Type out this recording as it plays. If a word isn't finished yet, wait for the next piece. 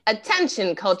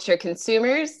Attention, culture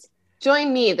consumers.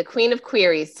 Join me, the queen of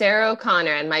queries, Sarah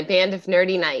O'Connor, and my band of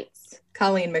nerdy knights.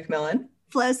 Colleen McMillan.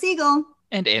 Flo Siegel.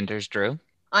 And Anders Drew.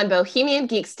 On Bohemian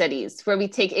Geek Studies, where we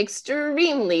take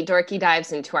extremely dorky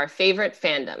dives into our favorite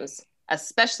fandoms,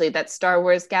 especially that Star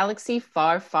Wars galaxy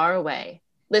far, far away.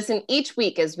 Listen each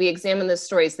week as we examine the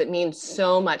stories that mean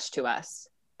so much to us.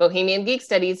 Bohemian Geek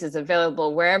Studies is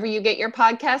available wherever you get your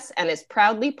podcasts and is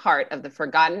proudly part of the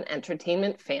Forgotten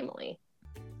Entertainment family.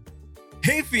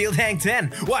 Hey Field Hang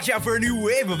 10, watch out for a new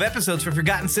wave of episodes for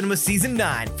Forgotten Cinema Season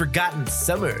 9, Forgotten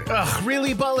Summer. Ugh,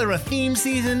 really, Butler? A theme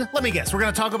season? Let me guess, we're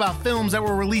gonna talk about films that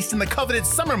were released in the coveted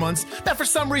summer months that for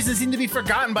some reason seem to be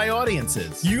forgotten by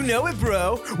audiences. You know it,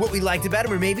 bro. What we liked about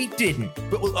them or maybe didn't,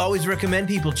 but we'll always recommend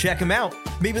people check them out.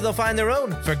 Maybe they'll find their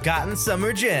own Forgotten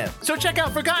Summer gem. So check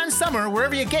out Forgotten Summer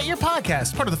wherever you get your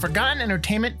podcast, part of the Forgotten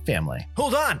Entertainment family.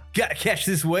 Hold on, gotta catch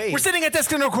this wave. We're sitting at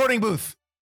desk in a recording booth.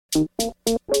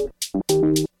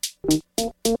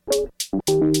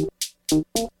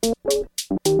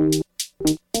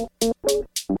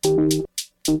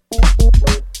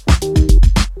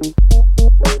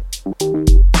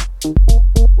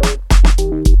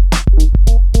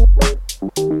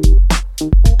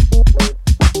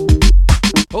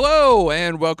 Hello,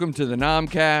 and welcome to the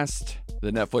Nomcast,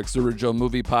 the Netflix original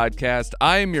movie podcast.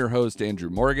 I am your host, Andrew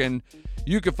Morgan.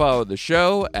 You can follow the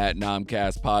show at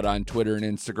NomcastPod on Twitter and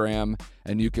Instagram,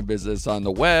 and you can visit us on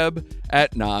the web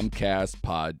at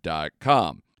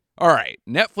nomcastpod.com. All right,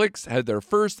 Netflix had their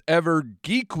first ever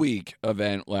Geek Week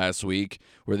event last week,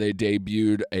 where they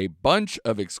debuted a bunch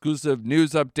of exclusive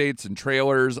news updates and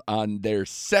trailers on their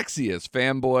sexiest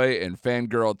fanboy and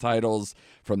fangirl titles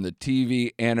from the TV,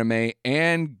 anime,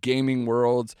 and gaming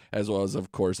worlds, as well as,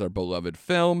 of course, our beloved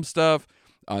film stuff.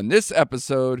 On this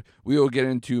episode, we will get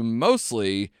into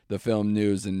mostly the film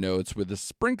news and notes with a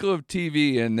sprinkle of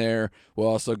TV in there. We'll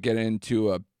also get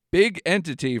into a big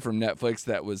entity from Netflix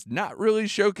that was not really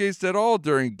showcased at all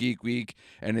during Geek Week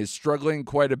and is struggling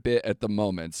quite a bit at the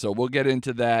moment. So we'll get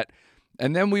into that.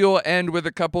 And then we will end with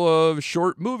a couple of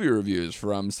short movie reviews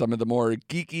from some of the more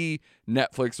geeky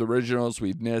Netflix originals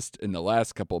we've missed in the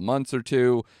last couple months or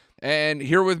two. And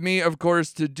here with me, of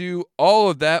course, to do all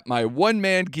of that, my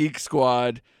one-man geek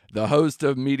squad, the host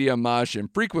of Media Mosh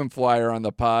and frequent flyer on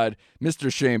the pod,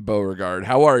 Mr. Shane Beauregard.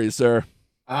 How are you, sir?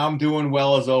 I'm doing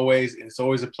well, as always. It's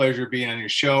always a pleasure being on your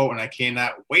show, and I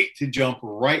cannot wait to jump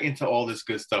right into all this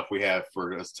good stuff we have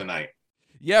for us tonight.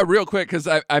 Yeah, real quick, because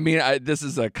I mean, this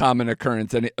is a common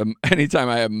occurrence. Anytime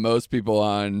I have most people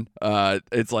on,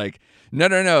 it's like,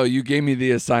 no, you gave me the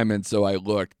assignment, so I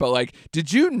looked. But, like,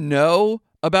 did you know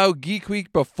about Geek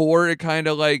Week before it kind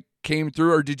of, like, came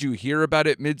through, or did you hear about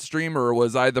it midstream, or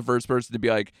was I the first person to be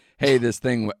like, hey, this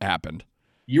thing happened?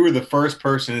 You were the first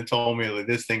person that told me that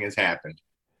this thing has happened.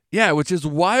 Yeah, which is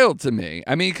wild to me.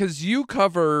 I mean, because you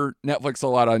cover Netflix a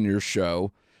lot on your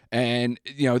show, and,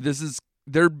 you know,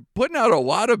 they're putting out a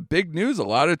lot of big news, a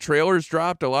lot of trailers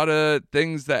dropped, a lot of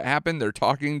things that happened. They're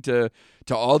talking to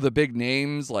all the big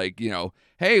names, like, you know,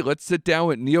 hey, let's sit down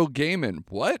with Neil Gaiman.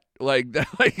 What? Like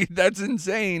that's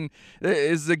insane.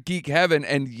 It's a geek heaven.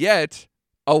 And yet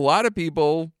a lot of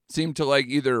people seem to like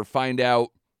either find out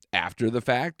after the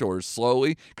fact or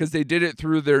slowly, because they did it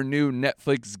through their new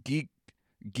Netflix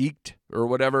Geeked or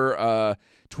whatever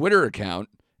Twitter account.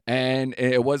 And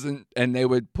it wasn't, and they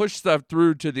would push stuff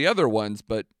through to the other ones,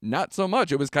 but not so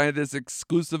much. It was kind of this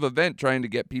exclusive event trying to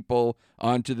get people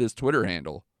onto this Twitter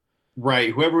handle.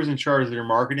 Right. Whoever's in charge of their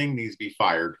marketing needs to be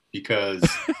fired, because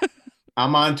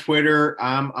I'm on Twitter,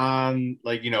 I'm on,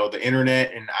 like, you know, the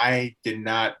internet, and I did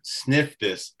not sniff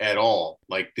this at all.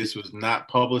 Like, this was not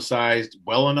publicized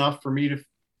well enough for me to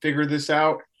figure this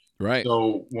out. Right.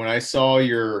 So when I saw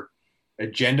your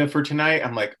agenda for tonight,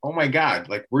 I'm like, oh my God,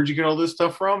 like, where'd you get all this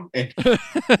stuff from? And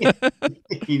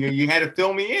you know, you had to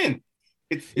fill me in.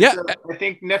 I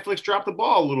think Netflix dropped the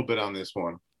ball a little bit on this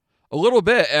one. A little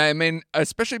bit. I mean,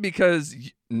 especially because,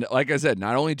 like I said,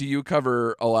 not only do you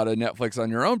cover a lot of Netflix on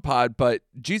your own pod, but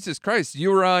Jesus Christ, you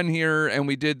were on here and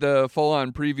we did the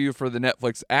full-on preview for the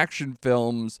Netflix action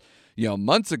films, you know,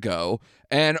 months ago.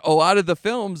 And a lot of the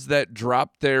films that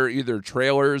dropped their either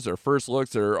trailers or first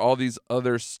looks or all these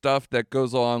other stuff that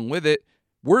goes along with it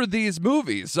were these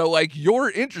movies. So, like,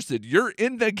 you're interested, you're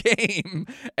in the game,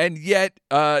 and yet,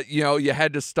 you know, you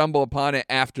had to stumble upon it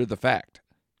after the fact.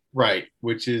 Right,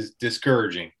 which is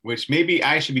discouraging, which maybe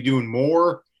I should be doing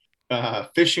more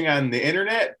fishing on the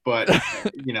internet, but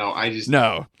I just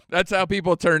No, that's how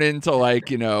people turn into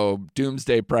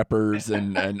doomsday preppers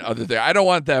and other things. I don't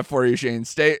want that for you, Shane.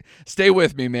 Stay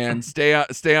with me, man. Stay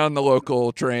on the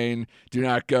local train. Do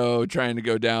not go trying to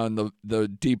go down the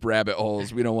deep rabbit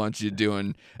holes. We don't want you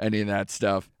doing any of that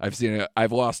stuff. I've seen it.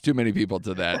 I've lost too many people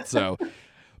to that. So,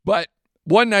 but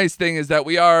one nice thing is that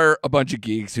we are a bunch of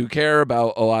geeks who care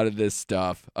about a lot of this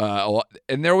stuff.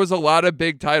 And there was a lot of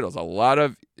big titles, a lot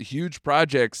of huge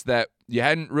projects that you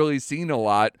hadn't really seen a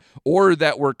lot, or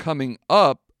that were coming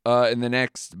up in the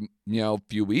next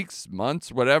few weeks,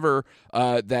 months, whatever.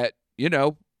 That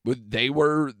they're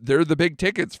the big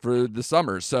tickets for the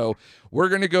summer. So we're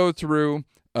gonna go through.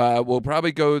 We'll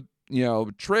probably go.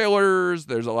 Trailers,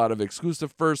 there's a lot of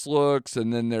exclusive first looks,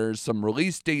 and then there's some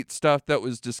release date stuff that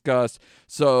was discussed.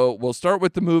 So we'll start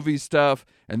with the movie stuff,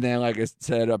 and then, like I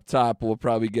said up top, we'll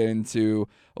probably get into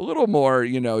a little more,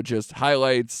 just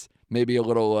highlights, maybe a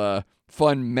little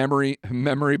fun memory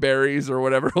berries or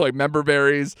whatever, like member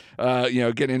berries,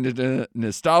 get into the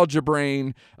nostalgia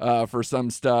brain for some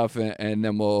stuff, and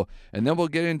then we'll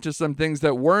get into some things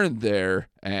that weren't there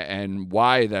and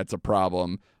why that's a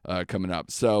problem coming up.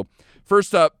 So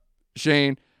first up,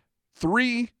 Shane,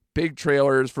 3 big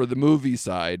trailers for the movie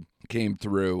side came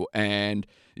through, and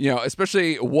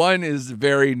especially one is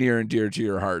very near and dear to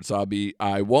your heart. So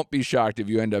I won't be shocked if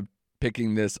you end up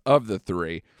picking this of the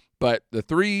 3. But the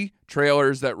 3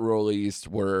 trailers that were released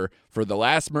were for The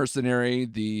Last Mercenary,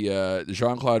 the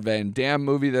Jean-Claude Van Damme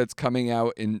movie that's coming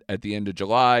out at the end of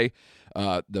July,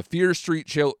 the Fear Street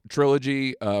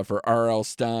trilogy for R.L.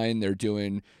 Stine. They're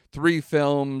doing 3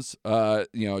 films, July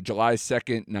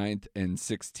 2nd, 9th, and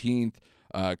 16th,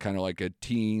 kind of like a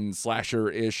teen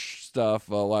slasher-ish stuff.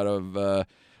 A lot of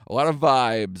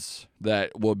vibes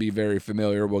that will be very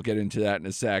familiar. We'll get into that in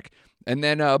a sec. And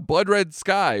then Blood Red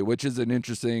Sky, which is an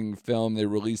interesting film. They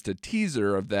released a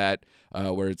teaser of that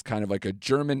where it's kind of like a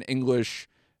German-English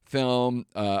film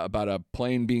about a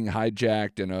plane being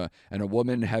hijacked and a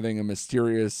woman having a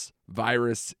mysterious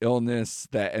virus illness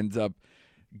that ends up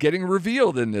getting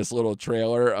revealed in this little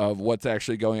trailer of what's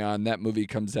actually going on. That movie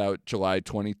comes out July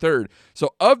 23rd.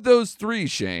 So of those 3,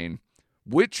 Shane,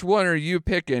 which one are you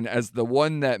picking as the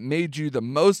one that made you the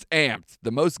most amped,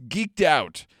 the most geeked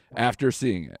out after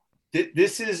seeing it?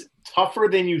 This is tougher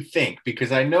than you think,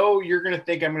 because I know you're going to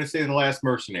think I'm going to say The Last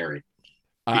Mercenary.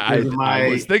 I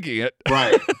was thinking it.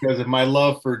 Right, because of my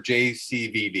love for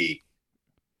JCVD.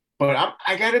 But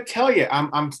I got to tell you,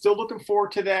 I'm still looking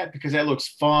forward to that because that looks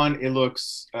fun. It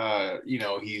looks,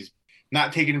 he's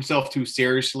not taking himself too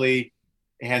seriously.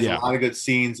 It has a lot of good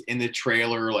scenes in the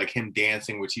trailer, like him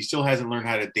dancing, which he still hasn't learned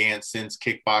how to dance since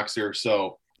Kickboxer.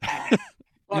 So...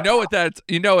 You know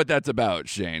what that's about,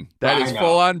 Shane. That is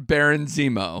full on Baron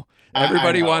Zemo.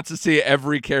 Everybody wants to see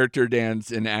every character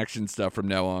dance in action stuff from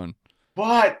now on.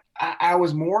 But I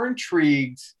was more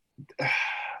intrigued.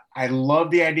 I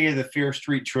love the idea of the Fear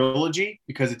Street trilogy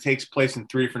because it takes place in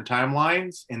 3 different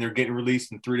timelines and they're getting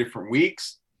released in 3 different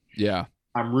weeks. Yeah.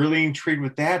 I'm really intrigued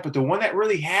with that. But the one that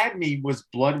really had me was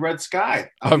Blood Red Sky.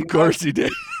 Of course he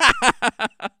did.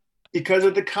 Because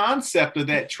of the concept of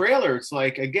that trailer. It's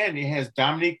like, again, it has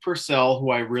Dominique Purcell,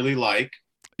 who I really like.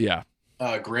 Yeah.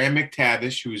 Graham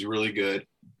McTavish, who's really good.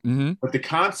 Mm-hmm. But the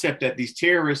concept that these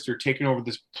terrorists are taking over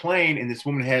this plane and this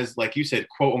woman has, like you said,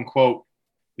 quote unquote,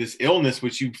 this illness,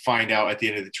 which you find out at the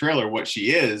end of the trailer what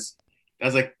she is. I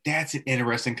was like, that's an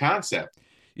interesting concept.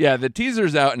 Yeah, the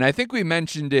teaser's out, and I think we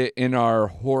mentioned it in our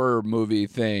horror movie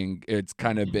thing. It's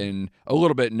kind of been a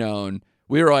little bit known.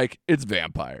 We were like, it's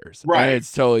vampires. Right. And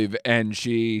it's totally, and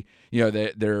she,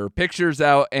 there are pictures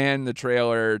out and the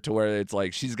trailer to where it's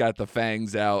like she's got the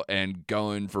fangs out and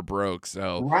going for broke.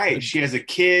 So right. She has a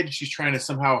kid. She's trying to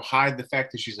somehow hide the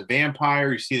fact that she's a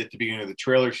vampire. You see that at the beginning of the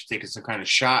trailer, she's taking some kind of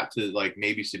shot to like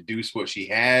maybe seduce what she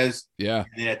has. Yeah.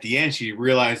 And then at the end, she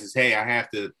realizes, hey, I have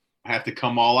to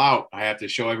come all out. I have to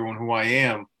show everyone who I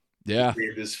am. Yeah. To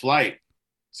save this flight.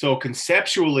 So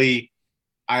conceptually,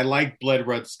 I like Blood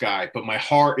Red Sky, but my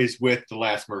heart is with The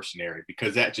Last Mercenary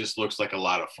because that just looks like a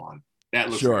lot of fun. That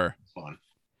looks like fun.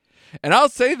 And I'll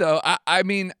say though, I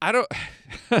mean, I don't.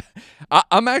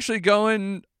 I'm actually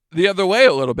going the other way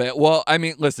a little bit. Well, I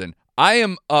mean, listen, I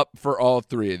am up for all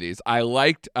 3 of these. I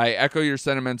echo your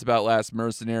sentiments about Last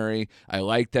Mercenary. I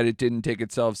like that it didn't take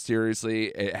itself seriously.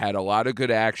 It had a lot of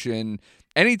good action.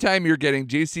 Anytime you're getting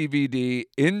JCVD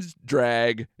in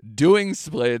drag, doing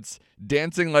splits,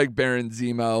 dancing like Baron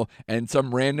Zemo, and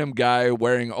some random guy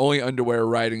wearing only underwear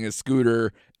riding a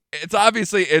scooter, it's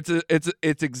obviously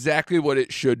it's exactly what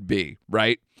it should be,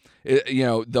 right?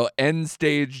 The end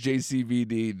stage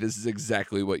JCVD, this is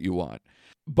exactly what you want.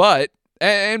 But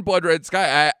And Blood Red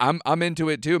Sky, I'm into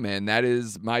it too, man. That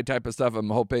is my type of stuff. I'm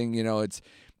hoping,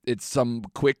 it's some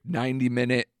quick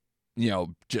 90-minute,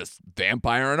 just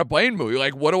vampire on a plane movie.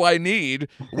 Like, what do I need?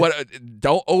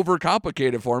 Don't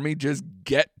overcomplicate it for me. Just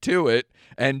get to it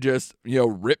and just,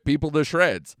 rip people to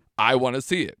shreds. I want to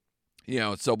see it.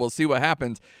 So we'll see what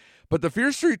happens. But the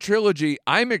Fear Street trilogy,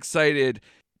 I'm excited.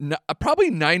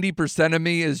 Probably 90% of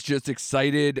me is just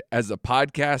excited as a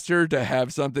podcaster to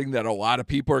have something that a lot of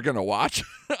people are going to watch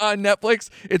on Netflix.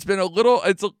 It's been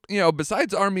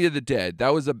besides Army of the Dead,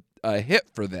 that was a hit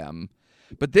for them.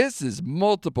 But this is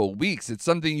multiple weeks. It's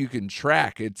something you can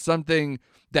track. It's something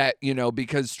that,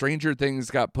 because Stranger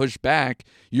Things got pushed back,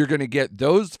 you're going to get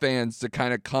those fans to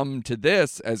kind of come to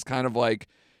this as kind of like,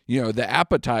 the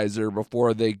appetizer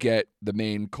before they get the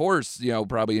main course,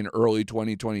 probably in early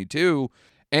 2022.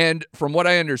 And from what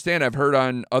I understand, I've heard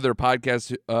on other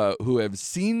podcasts who have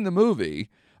seen the movie,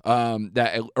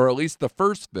 that, or at least the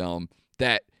first film,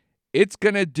 that it's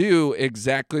going to do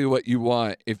exactly what you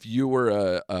want. If you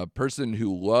were a person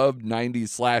who loved 90s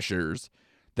slashers,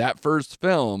 that first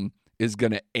film is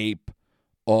going to ape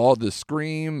all the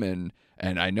Scream and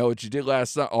I Know What You Did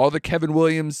Last Night, all the Kevin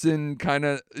Williamson kind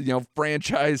of,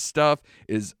 franchise stuff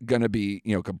is going to be,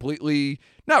 completely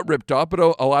not ripped off, but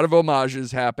a lot of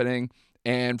homages happening.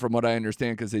 And from what I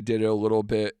understand, because they did it a little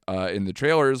bit in the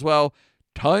trailer as well,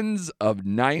 tons of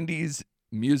 90s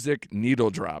music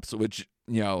needle drops, which,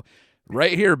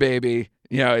 right here, baby.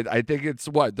 I think it's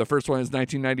the first one is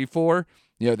 1994.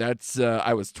 That's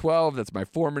I was 12. That's my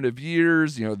formative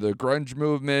years. The grunge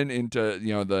movement into,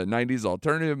 the 90s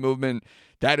alternative movement.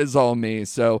 That is all me.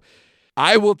 So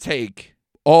I will take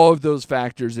all of those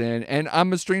factors in. And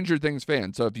I'm a Stranger Things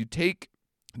fan. So if you take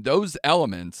those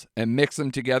elements and mix them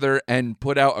together and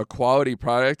put out a quality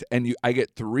product and I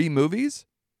get 3 movies,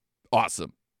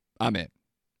 awesome. I'm in.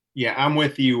 Yeah, I'm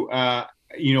with you.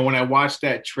 When I watched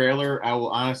that trailer, I will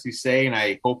honestly say, and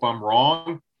I hope I'm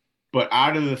wrong, but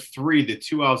out of the 3, the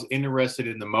 2 I was interested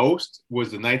in the most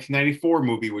was the 1994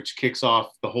 movie, which kicks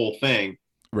off the whole thing.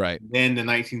 Right. Then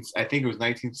I think it was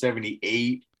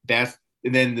 1978. And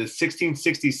then the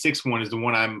 1666 one is the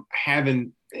one I'm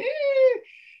having.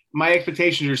 My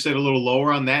expectations are set a little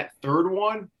lower on that third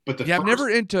one, but I'm never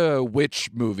into witch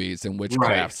movies and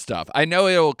witchcraft stuff. I know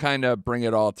it'll kind of bring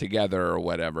it all together or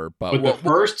whatever, but the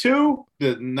first 2,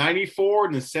 the 94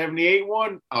 and the 78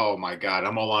 one, oh my God,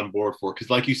 I'm all on board for it. Because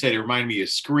like you said, it reminded me of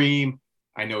Scream,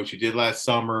 I Know What You Did Last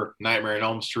Summer, Nightmare on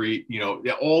Elm Street,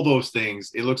 all those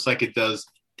things. It looks like it does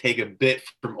take a bit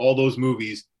from all those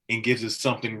movies and gives us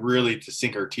something really to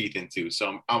sink our teeth into.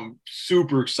 So I'm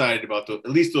super excited about at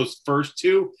least those first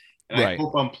 2. And I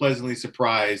hope I'm pleasantly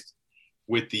surprised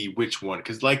with the witch one.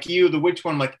 Because like you, the witch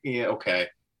one, I'm like, yeah, okay.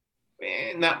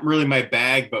 Not really my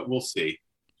bag, but we'll see.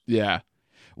 Yeah.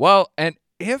 Well, and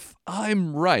if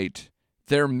I'm right,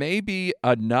 there may be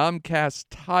a Nomcast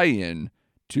tie-in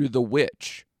to The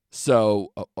Witch.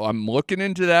 So I'm looking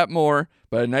into that more,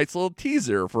 but a nice little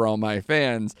teaser for all my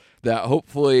fans that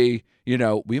hopefully,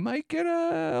 we might get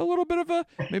a little bit of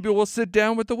maybe we'll sit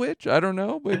down with The Witch. I don't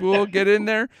know. Maybe we'll get in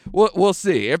there. We'll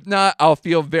see. If not, I'll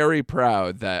feel very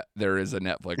proud that there is a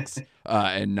Netflix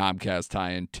and Nomcast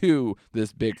tie-in to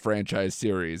this big franchise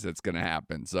series that's going to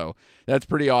happen. So that's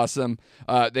pretty awesome.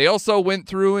 They also went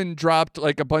through and dropped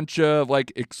like a bunch of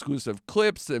like exclusive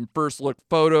clips and first look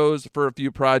photos for a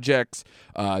few projects.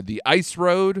 The Ice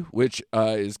Road, which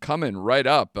is coming right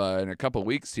up in a couple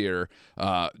weeks here.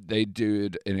 They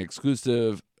did an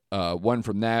exclusive one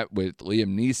from that with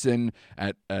Liam Neeson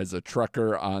as a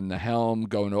trucker on the helm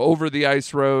going over the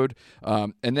ice road.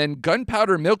 And then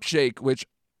Gunpowder Milkshake, which,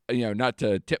 not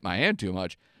to tip my hand too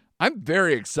much, I'm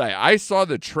very excited. I saw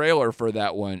the trailer for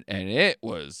that one, and it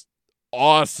was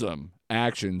awesome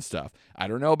action stuff. I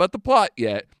don't know about the plot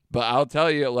yet, but I'll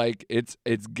tell you, like, it's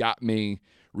got me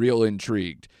real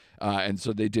intrigued. And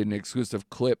so they did an exclusive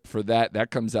clip for that.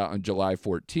 That comes out on July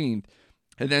 14th.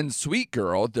 And then Sweet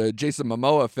Girl, the Jason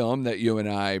Momoa film that you and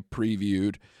I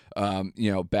previewed,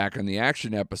 back on the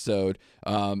action episode,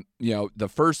 the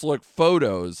first look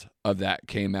photos of that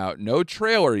came out. No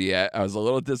trailer yet. I was a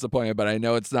little disappointed, but I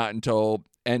know it's not until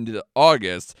end of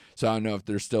August, so I don't know if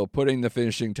they're still putting the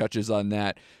finishing touches on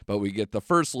that, but we get the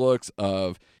first looks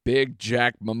of big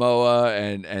Jack Momoa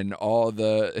and all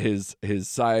his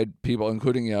side people,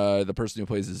 including the person who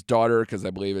plays his daughter, because I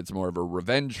believe it's more of a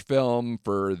revenge film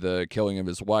for the killing of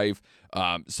his wife.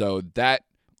 So that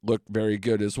looked very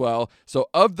good as well. So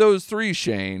of those 3,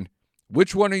 Shane,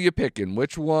 which one are you picking?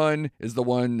 Which one is the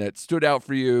one that stood out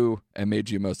for you and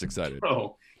made you most excited?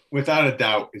 Oh, without a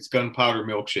doubt, it's Gunpowder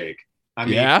Milkshake. I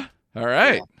mean, yeah. All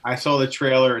right. Yeah, I saw the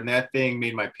trailer and that thing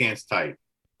made my pants tight.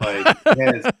 Like,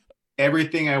 it has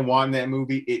everything I want in that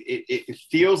movie. It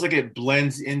feels like it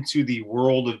blends into the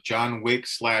world of John Wick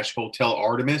 / Hotel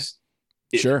Artemis.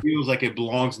 It Sure. feels like it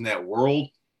belongs in that world.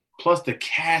 Plus, the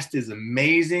cast is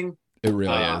amazing. It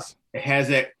really is. It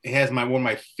has one of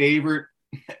my favorite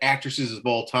actresses of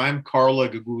all time, Carla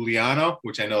Guglielmo,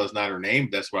 which I know is not her name.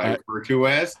 That's what I refer to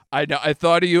as. I know. I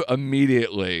thought of you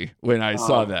immediately when I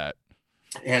saw that.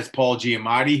 It has Paul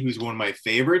Giamatti, who's one of my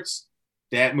favorites.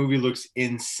 That movie looks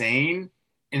insane.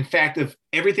 In fact, of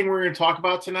everything we're going to talk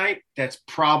about tonight, that's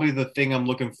probably the thing I'm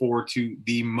looking forward to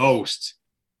the most.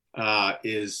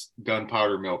 Is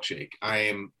Gunpowder Milkshake.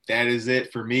 That is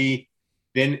it for me.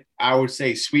 Then I would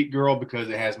say Sweet Girl because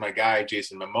it has my guy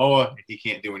Jason Momoa and he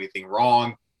can't do anything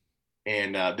wrong.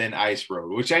 And then Ice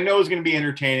Road, which I know is going to be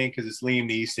entertaining because it's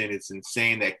Liam Neeson. It's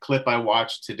insane. That clip I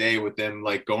watched today with them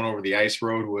like going over the ice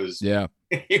road was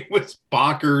it was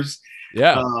bonkers.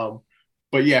 Yeah.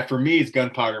 But yeah, for me it's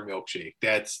Gunpowder Milkshake.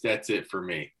 That's it for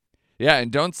me. Yeah,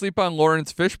 and don't sleep on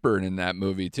Lawrence Fishburne in that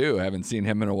movie, too. I haven't seen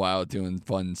him in a while doing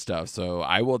fun stuff. So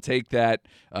I will take that.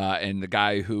 And the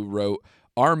guy who wrote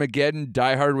Armageddon,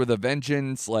 Die Hard with a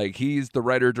Vengeance, like he's the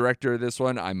writer-director of this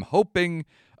one. I'm hoping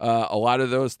a lot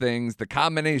of those things, the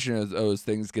combination of those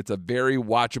things gets a very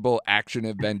watchable action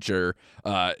adventure.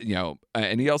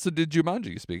 And he also did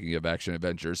Jumanji, speaking of action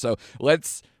adventure. So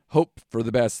let's hope for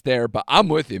the best there. But I'm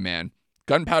with you, man.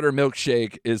 Gunpowder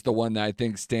Milkshake is the one that I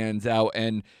think stands out.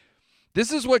 And this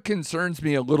is what concerns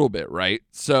me a little bit, right?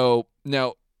 So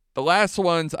now the last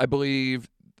ones, I believe,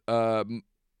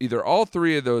 either all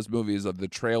three of those movies of the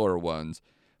trailer ones,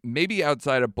 maybe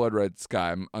outside of Blood Red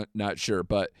Sky, I'm not sure,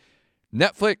 but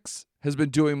Netflix has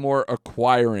been doing more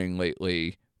acquiring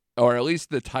lately, or at least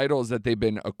the titles that they've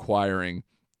been acquiring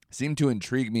seem to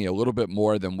intrigue me a little bit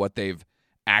more than what they've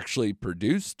actually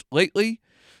produced lately.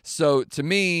 So to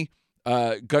me,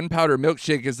 Gunpowder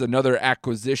Milkshake is another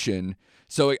acquisition.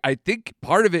 So I think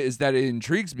part of it is that it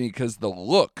intrigues me because the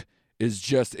look is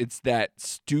just, it's that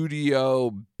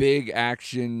studio big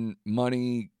action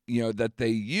money, that they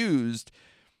used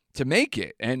to make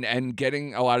it and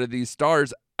getting a lot of these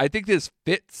stars. I think this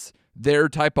fits their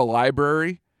type of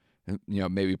library,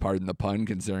 maybe pardon the pun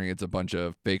considering it's a bunch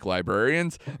of fake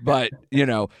librarians, but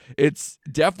it's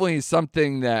definitely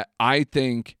something that I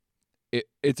think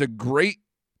it's a great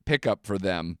pickup for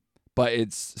them. But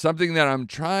it's something that I'm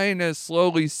trying to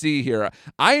slowly see here.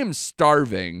 I am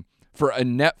starving for a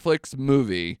Netflix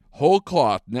movie, whole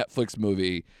cloth Netflix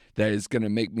movie, that is going to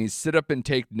make me sit up and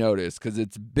take notice because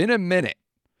it's been a minute.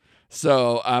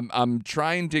 So I'm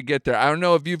trying to get there. I don't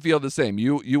know if you feel the same.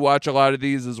 You watch a lot of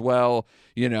these as well.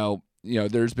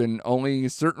 There's been only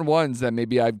certain ones that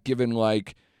maybe I've given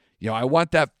like, I want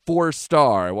that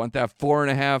 4-star. I want that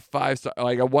 4.5, 5-star.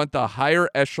 Like I want the higher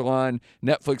echelon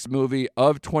Netflix movie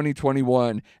of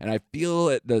 2021, and I feel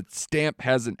that the stamp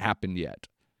hasn't happened yet.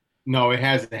 No, it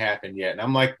hasn't happened yet. And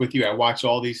I'm like with you. I watch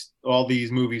all these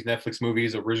movies, Netflix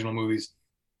movies, original movies,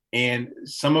 and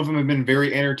some of them have been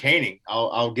very entertaining.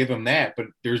 I'll give them that. But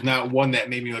there's not one that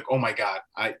made me like, oh my god,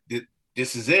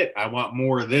 this is it. I want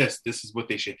more of this. This is what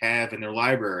they should have in their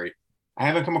library. I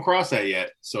haven't come across that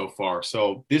yet so far.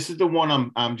 So this is the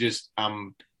one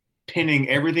I'm pinning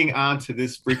everything onto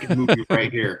this freaking movie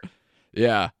right here.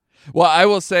 Yeah. Well, I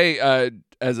will say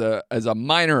as a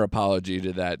minor apology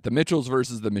to that, The Mitchells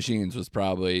versus the Machines was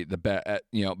probably the best,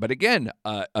 but again,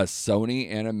 a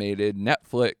Sony animated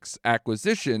Netflix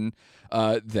acquisition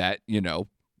that,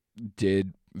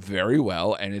 did very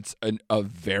well, and it's a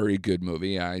very good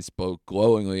movie. I spoke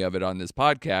glowingly of it on this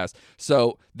podcast.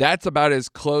 So that's about as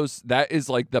close. That is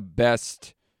like the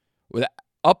best.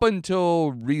 Up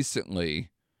until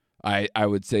recently, I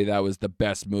would say that was the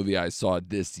best movie I saw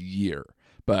this year.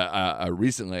 But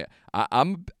recently,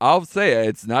 I'll say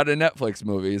it's not a Netflix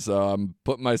movie, so I'm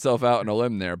putting myself out on a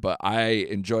limb there. But I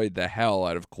enjoyed the hell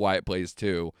out of Quiet Place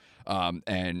 2.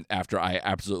 And after I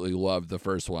absolutely loved the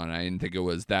first one, I didn't think it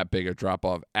was that big a drop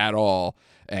off at all.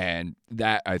 And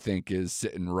that I think is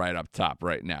sitting right up top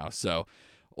right now. So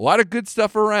a lot of good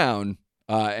stuff around.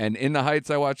 And In the Heights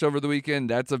I watched over the weekend.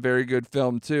 That's a very good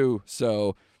film too.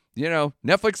 So,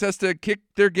 Netflix has to kick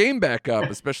their game back up,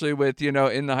 especially with,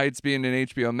 In the Heights being an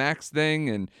HBO Max thing.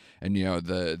 And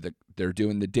they're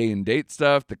doing the day and date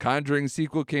stuff. The Conjuring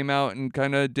sequel came out and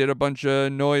kind of did a bunch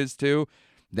of noise too.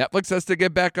 Netflix has to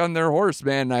get back on their horse,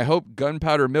 man. And I hope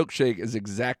Gunpowder Milkshake is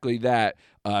exactly that,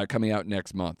 coming out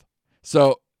next month.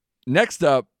 So next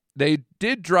up, they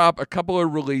did drop a couple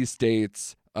of release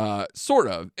dates sort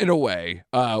of, in a way.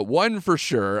 One for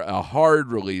sure, a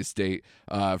hard release date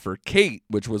for Kate,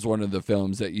 which was one of the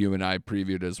films that you and I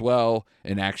previewed as well,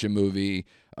 an action movie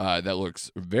that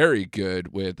looks very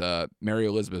good with Mary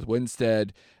Elizabeth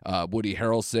Winstead, Woody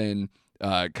Harrelson,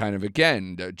 kind of,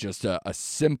 again, just a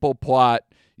simple plot,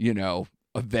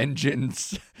 a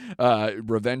vengeance,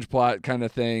 revenge plot kind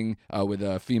of thing with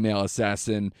a female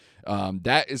assassin.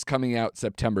 That is coming out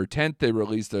September 10th. They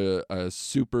released a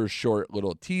super short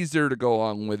little teaser to go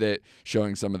along with it,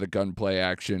 showing some of the gunplay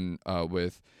action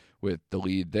with the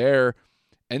lead there.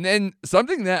 And then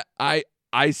something that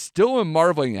I still am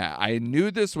marveling at. I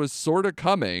knew this was sort of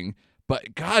coming,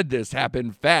 but God, this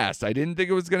happened fast. I didn't think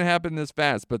it was going to happen this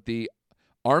fast, but the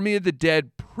Army of the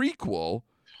Dead prequel,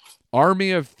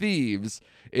 Army of Thieves,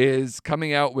 is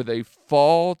coming out with a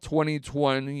fall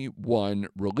 2021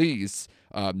 release.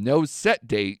 No set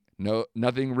date,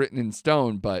 nothing written in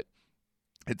stone, but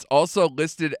it's also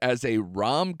listed as a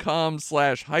rom-com /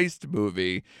 heist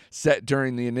movie set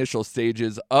during the initial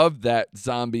stages of that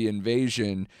zombie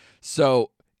invasion.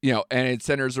 So, and it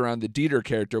centers around the Dieter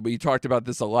character. We talked about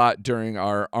this a lot during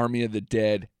our Army of the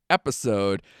Dead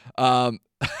episode.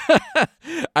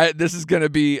 This is going to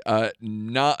be I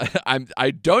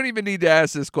don't even need to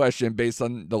ask this question based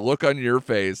on the look on your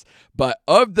face, but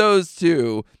of those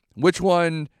two, which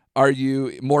one are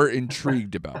you more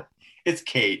intrigued about? It's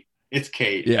Kate. It's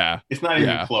Kate. Yeah. It's not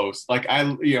even close. Like,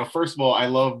 first of all, I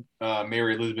love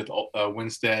Mary Elizabeth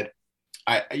Winstead.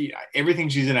 Everything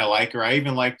she's in, I like her. I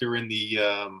even liked her in the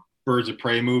Birds of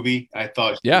Prey movie. I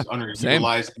thought she was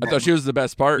underutilized. I thought she was the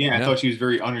best part. Yeah, I thought she was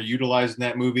very underutilized in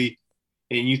that movie.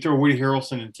 And you throw Woody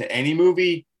Harrelson into any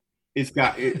movie, it's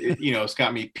got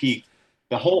me peaked.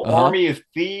 The whole Army of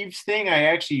Thieves thing, I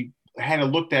actually had to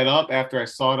look that up after I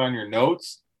saw it on your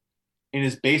notes. And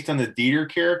it's based on the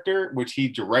Dieter character, which he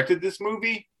directed this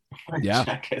movie. Yeah.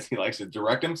 I guess he likes to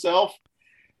direct himself.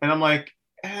 And I'm like,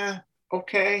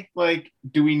 okay. Like,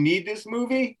 do we need this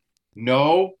movie?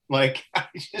 No. Like,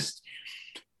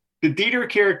 the Dieter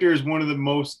character is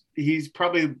he's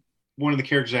probably one of the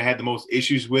characters I had the most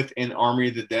issues with in Army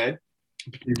of the Dead.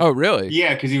 Oh, really?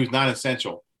 Yeah, because he was not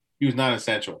essential.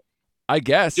 I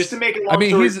guess. Just to make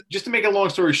a long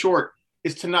story short,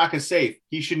 it's Tanaka's safe.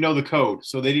 He should know the code,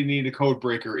 so they didn't need a code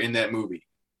breaker in that movie.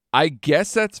 I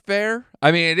guess that's fair.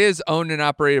 I mean, it is owned and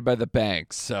operated by the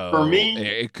bank, so for me,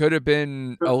 it could have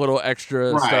been a little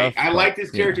extra stuff. I like this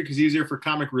character because he's there for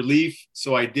comic relief,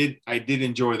 so I did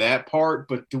enjoy that part.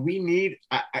 But do we need?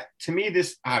 To me,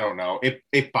 this, I don't know.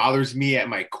 It bothers me at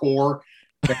my core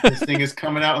that this thing is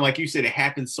coming out, and like you said, it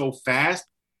happened so fast.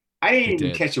 I didn't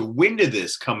even catch a wind of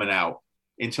this coming out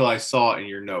until I saw it in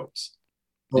your notes.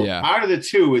 But out of the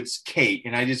two, it's Kate,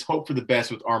 and I just hope for the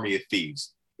best with Army of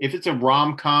Thieves. If it's a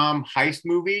rom-com heist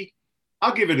movie,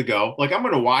 I'll give it a go. Like, I'm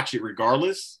going to watch it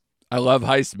regardless. I love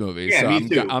heist movies. Yeah, so me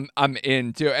too. I'm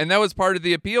in too. And that was part of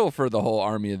the appeal for the whole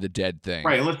Army of the Dead thing.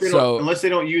 Right, unless they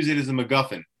don't use it as a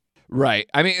MacGuffin. Right.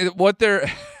 I mean, what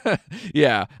they're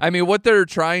what they're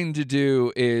trying to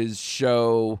do is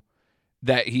show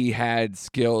that he had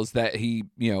skills, that he,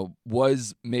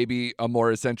 was maybe a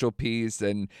more essential piece,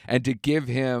 and to give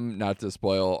him, not to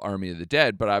spoil Army of the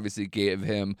Dead, but obviously gave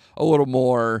him a little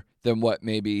more than what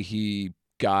maybe he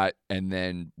got and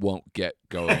then won't get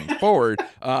going forward.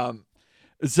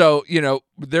 So,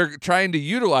 they're trying to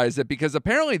utilize it because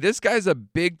apparently this guy's a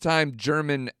big time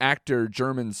German actor,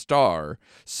 German star.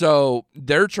 So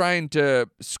they're trying to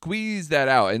squeeze that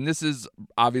out. And this is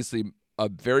obviously a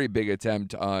very big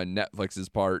attempt on Netflix's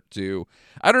part to,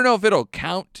 I don't know if it'll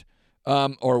count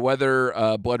or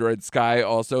whether Blood Red Sky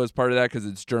also is part of that because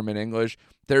it's German English.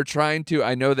 They're trying to,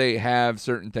 I know they have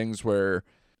certain things where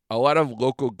a lot of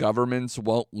local governments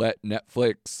won't let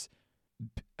Netflix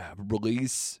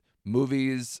release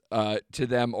movies to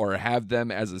them or have them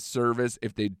as a service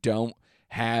if they don't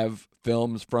have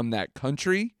films from that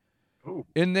country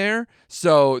in there.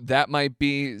 So that might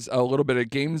be a little bit of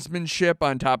gamesmanship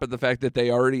on top of the fact that they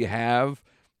already have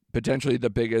potentially the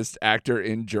biggest actor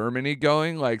in Germany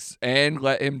going, and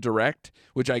let him direct,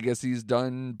 which I guess he's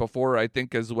done before, I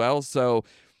think, as well. So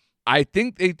I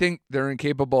think they think they're in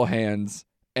capable hands.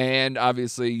 And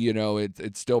obviously,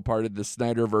 it's still part of the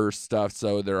Snyderverse stuff.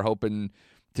 So they're hoping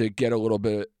to get a little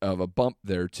bit of a bump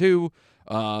there too.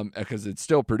 Because it's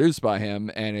still produced by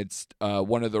him, and it's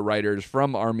one of the writers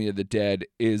from Army of the Dead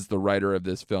is the writer of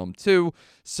this film too.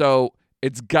 So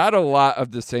it's got a lot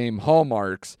of the same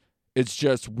hallmarks. It's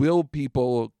just, will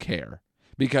people care?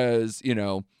 Because,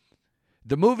 the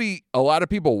movie, a lot of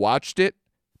people watched it,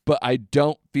 but I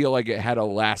don't feel like it had a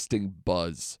lasting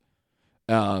buzz.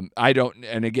 And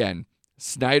again,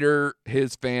 Snyder,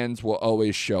 his fans will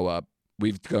always show up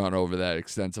we've gone over that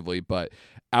extensively. But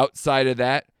outside of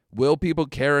that, will people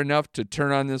care enough to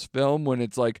turn on this film when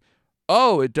it's like,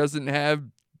 oh, it doesn't have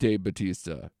Dave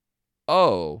Bautista?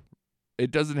 Oh,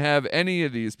 it doesn't have any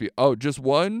of these people. Oh, just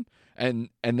one, and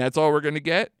that's all we're gonna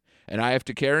get, and I have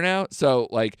to care now. So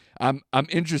like, I'm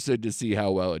interested to see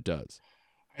how well it does.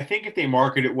 I think if they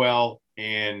market it well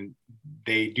and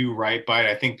they do right by it,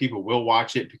 I think people will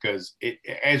watch it because it,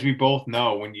 as we both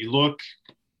know, when you look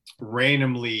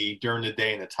randomly during the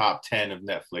day in the top 10 of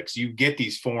Netflix, you get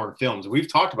these foreign films.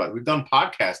 We've talked about it. We've done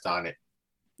podcasts on it.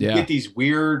 You get these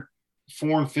weird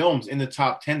foreign films in the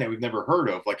top 10 that we've never heard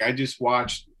of. Like I just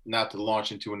watched, not to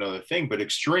launch into another thing, but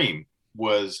Extreme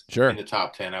was in the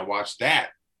top 10. I watched that.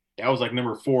 That was like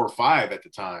number 4 or 5 at the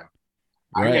time.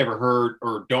 Right. I never heard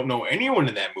or don't know anyone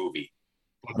in that movie.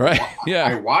 Right. Yeah.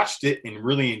 I watched it and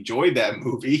really enjoyed that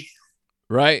movie.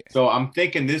 Right. So I'm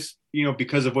thinking this,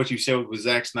 because of what you said with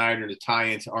Zack Snyder and the tie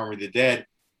into Army of the Dead,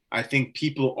 I think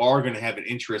people are going to have an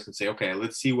interest and say, okay,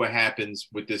 let's see what happens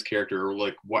with this character, or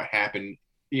like what happened,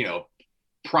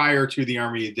 prior to the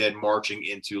Army of the Dead marching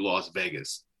into Las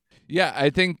Vegas. Yeah, I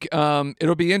think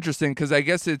it'll be interesting because I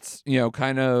guess it's,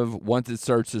 kind of once it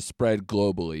starts to spread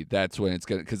globally, that's when it's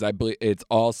going to, because I believe it's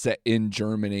all set in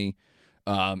Germany.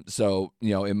 So,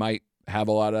 it might have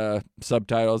a lot of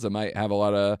subtitles. It might have a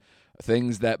lot of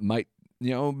things that might,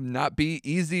 not be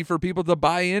easy for people to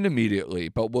buy in immediately.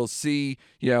 But we'll see,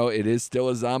 it is still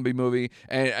a zombie movie.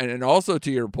 And also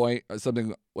to your point,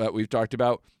 something that we've talked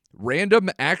about, random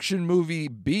action movie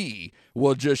B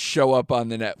will just show up on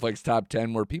the Netflix top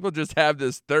 10 where people just have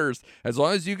this thirst. As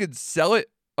long as you can sell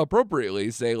it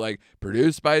appropriately, say like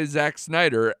produced by Zack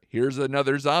Snyder, here's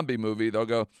another zombie movie, they'll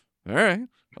go, all right,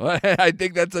 well, I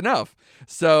think that's enough.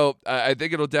 So I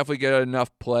think it'll definitely get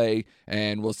enough play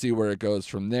and we'll see where it goes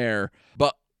from there.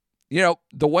 But,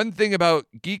 the one thing about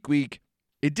Geek Week,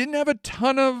 it didn't have a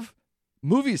ton of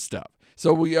movie stuff.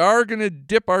 So we are going to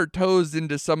dip our toes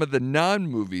into some of the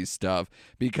non-movie stuff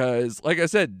because, like I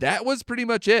said, that was pretty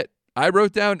much it. I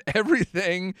wrote down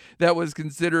everything that was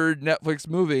considered Netflix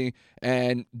movie,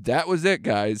 and that was it,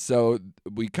 guys. So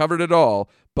we covered it all.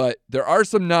 But there are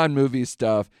some non-movie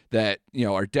stuff that,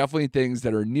 are definitely things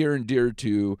that are near and dear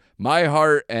to my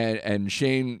heart. And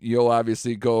Shane, you'll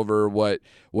obviously go over what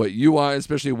you want,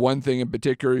 especially one thing in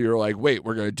particular. You're like, wait,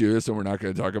 we're going to do this and we're not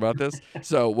going to talk about this.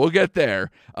 So we'll get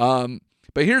there.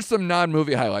 But here's some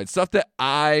non-movie highlights, stuff that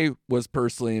I was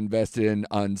personally invested in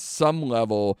on some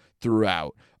level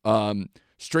throughout.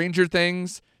 Stranger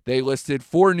Things, they listed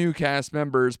 4 new cast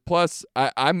members. Plus,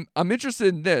 I'm interested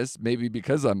in this, maybe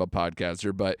because I'm a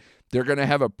podcaster, but they're going to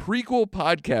have a prequel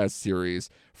podcast series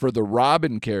for the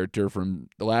Robin character from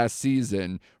the last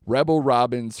season, Rebel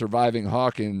Robin Surviving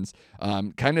Hawkins,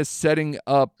 kind of setting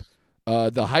up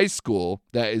the high school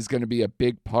that is going to be a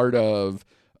big part of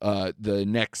the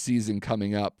next season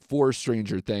coming up for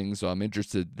Stranger Things, so I'm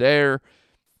interested there.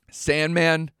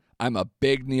 Sandman, I'm a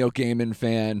big Neil Gaiman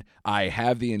fan. I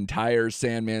have the entire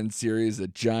Sandman series, a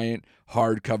giant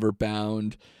hardcover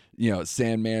bound,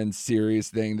 Sandman series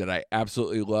thing that I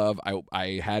absolutely love.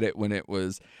 I had it when I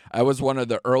was one of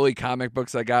the early comic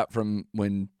books I got from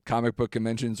when comic book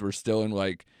conventions were still in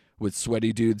with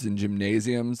sweaty dudes in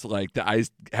gymnasiums. I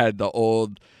had the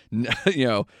old,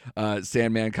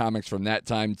 Sandman comics from that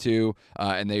time too.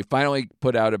 And they finally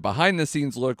put out a behind the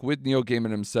scenes look with Neil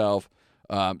Gaiman himself.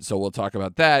 So we'll talk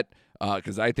about that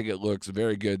because I think it looks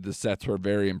very good. The sets were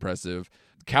very impressive.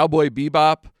 Cowboy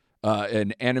Bebop,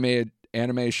 an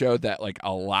anime show that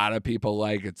a lot of people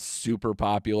like. It's super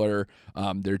popular.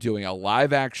 They're doing a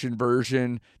live action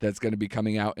version that's going to be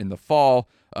coming out in the fall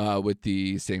with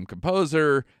the same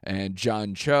composer, and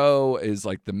John Cho is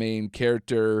the main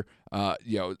character.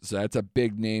 So that's a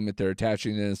big name that they're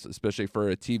attaching to this, especially for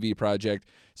a TV project.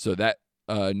 So that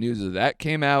news of that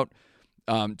came out.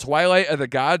 Twilight of the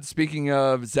Gods, speaking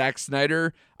of Zack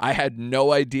Snyder, I had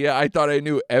no idea. I thought I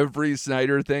knew every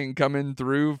Snyder thing coming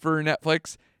through for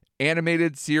Netflix.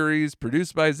 Animated series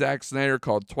produced by Zack Snyder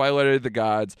called Twilight of the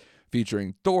Gods,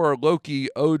 featuring Thor, Loki,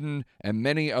 Odin, and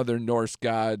many other Norse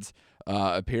gods,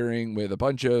 appearing with a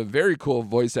bunch of very cool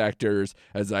voice actors.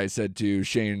 As I said to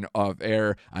Shane off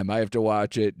air, I might have to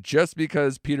watch it just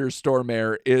because Peter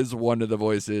Stormare is one of the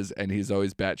voices, and he's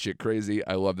always batshit crazy.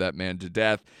 I love that man to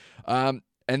death. And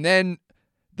then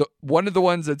one of the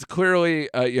ones that's clearly,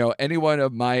 anyone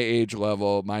of my age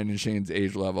level, mine and Shane's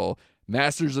age level,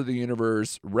 Masters of the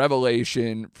Universe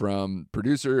Revelation from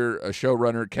producer,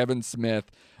 showrunner Kevin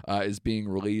Smith, is being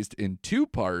released in 2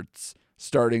 parts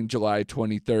starting July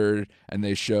 23rd. And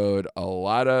they showed a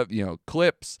lot of,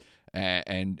 clips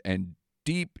and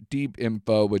deep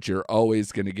info, which you're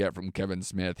always going to get from Kevin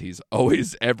Smith. He's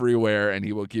always everywhere, and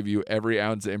he will give you every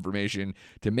ounce of information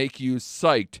to make you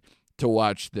psyched to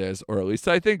watch this, or at least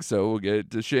I think so. We'll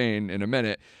get to Shane in a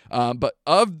minute. But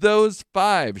of those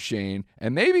 5, Shane,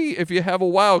 and maybe if you have a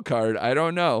wild card, I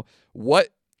don't know, what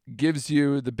gives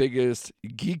you the biggest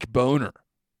geek boner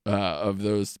of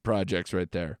those projects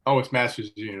right there? Oh, it's Masters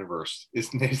of the Universe.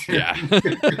 Yeah.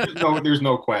 There's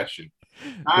no question.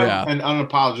 I'm an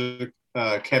unapologetic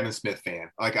Kevin Smith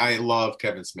fan. Like, I love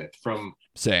Kevin Smith, from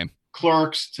Same.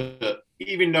 Clerks to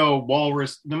even though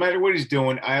Walrus, no matter what he's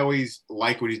doing, I always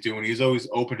like what he's doing. He's always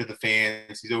open to the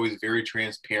fans. He's always very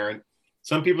transparent.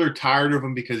 Some people are tired of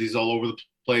him because he's all over the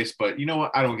place, but you know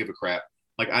what? I don't give a crap.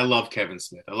 Like, I love Kevin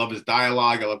Smith. I love his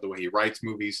dialogue. I love the way he writes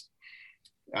movies.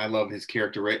 I love his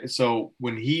character. So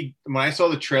when I saw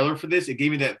the trailer for this, it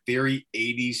gave me that very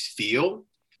 80s feel,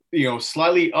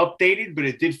 slightly updated, but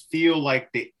it did feel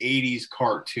like the 80s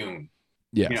cartoon.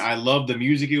 Yes. I love the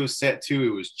music it was set to.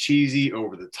 It was cheesy,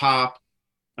 over the top.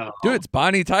 Dude, it's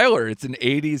Bonnie Tyler. It's an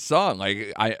 80s song.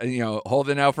 Like,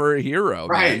 Holding Out for a Hero.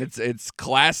 Right. Man. It's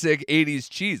classic 80s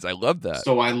cheese. I love that.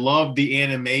 So I love the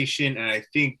animation, and I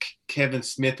think Kevin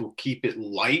Smith will keep it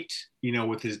light,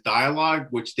 with his dialogue,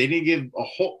 which they didn't give a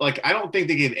whole, I don't think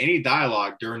they gave any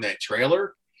dialogue during that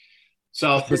trailer.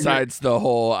 So besides the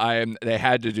whole they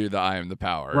had to do the I am the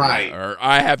power. Right. Or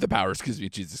I have the power, excuse me,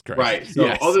 Jesus Christ. Right. So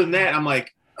other than that, I'm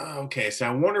like, okay, so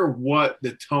I wonder what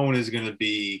the tone is going to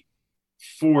be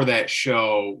for that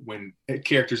show when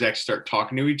characters actually start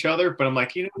talking to each other. But I'm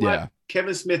like, you know what? Yeah.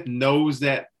 Kevin Smith knows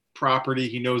that property.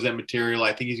 He knows that material.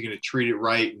 I think he's going to treat it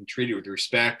right and treat it with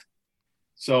respect.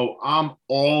 So I'm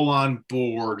all on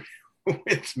board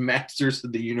with Masters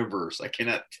of the Universe. I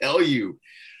cannot tell you.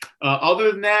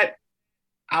 Other than that,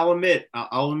 I'll admit,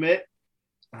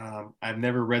 I've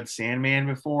never read Sandman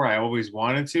before. I always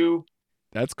wanted to.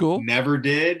 That's cool. Never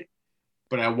did.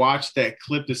 But I watched that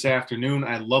clip this afternoon.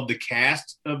 I love the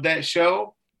cast of that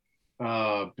show.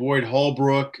 Boyd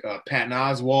Holbrook, Patton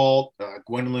Oswalt,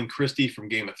 Gwendolyn Christie from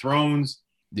Game of Thrones.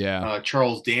 Yeah.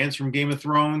 Charles Dance from Game of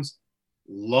Thrones.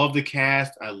 Love the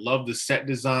cast. I love the set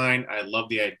design. I love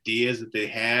the ideas that they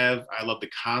have. I love the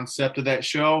concept of that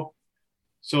show.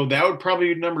 So that would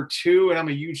probably be number 2. And I'm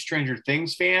a huge Stranger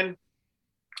Things fan.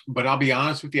 But I'll be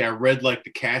honest with you, I read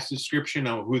the cast description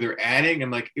of who they're adding.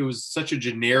 And it was such a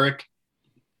generic,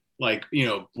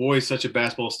 boy, such a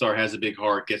basketball star, has a big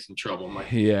heart, gets in trouble. I'm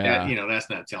like, yeah, that's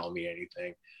not telling me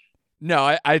anything.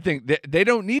 No, I think they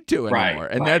don't need to anymore.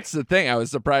 Right, and that's the thing. I was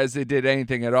surprised they did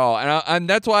anything at all. And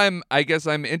that's why I guess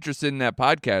I'm interested in that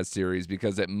podcast series,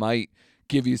 because it might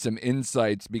give you some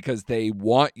insights, because they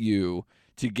want you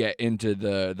to get into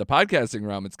the podcasting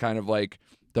realm. It's kind of like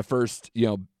the first,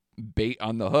 bait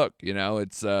on the hook.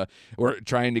 It's we're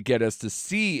trying to get us to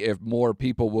see if more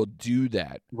people will do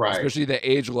that. Right. Especially the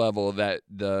age level that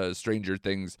the Stranger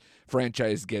Things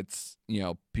franchise gets,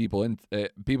 people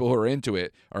who are into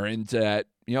it are into that,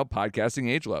 podcasting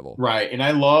age level. Right. And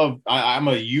I'm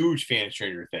a huge fan of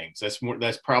Stranger Things.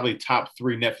 That's probably top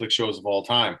 3 Netflix shows of all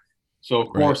time. So of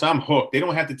course I'm hooked. They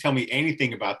don't have to tell me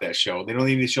anything about that show. They don't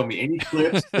need to show me any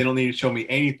clips. They don't need to show me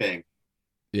anything.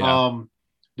 Yeah.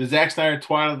 The Zack Snyder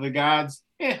Twilight of the Gods,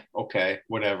 okay,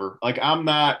 whatever. I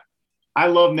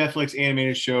love Netflix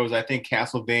animated shows. I think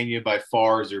Castlevania by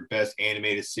far is their best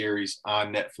animated series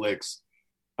on Netflix.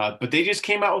 But they just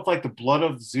came out with the Blood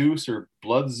of Zeus or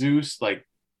Blood Zeus a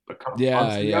couple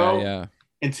months ago. Yeah.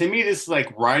 And to me, this is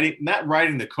not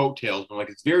riding the coattails, but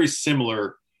it's very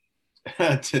similar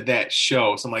to that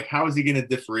show. So I'm like, how is he going to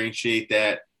differentiate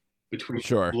that between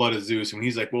Blood of Zeus? And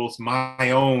he's like, well, it's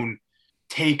my own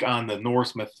take on the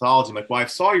Norse mythology. I'm like, well, I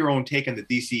saw your own take on the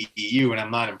DCEU and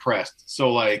I'm not impressed.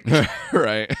 So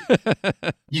right.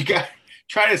 You got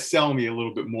try to sell me a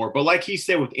little bit more. But like he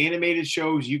said, with animated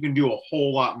shows, you can do a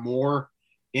whole lot more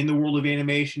in the world of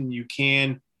animation than you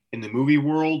can in the movie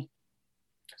world.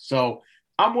 So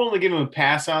I'm willing to give him a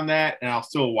pass on that, and I'll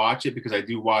still watch it because I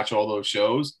do watch all those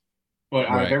shows. But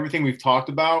out of everything we've talked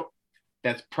about,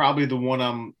 that's probably the one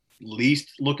I'm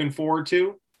least looking forward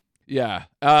to. Yeah.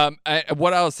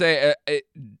 What I'll say,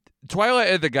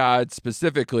 Twilight of the Gods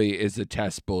specifically is a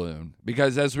test balloon,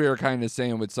 because as we were kind of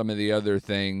saying with some of the other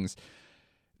things,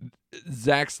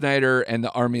 Zack Snyder and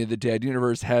the Army of the Dead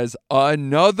universe has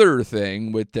another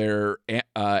thing with their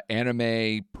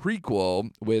anime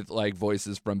prequel with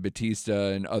voices from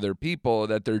Batista and other people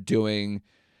that they're doing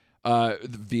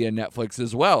via Netflix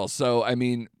as well. So, I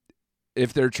mean,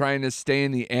 if they're trying to stay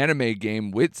in the anime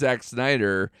game with Zack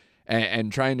Snyder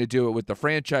and trying to do it with the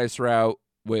franchise route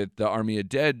with the Army of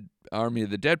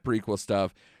the Dead prequel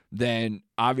stuff, then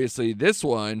obviously this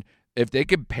one, if they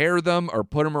could pair them or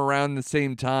put them around the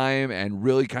same time and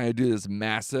really kind of do this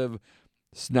massive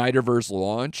Snyderverse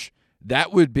launch,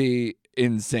 that would be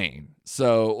insane.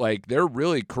 So, like, they're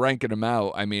really cranking them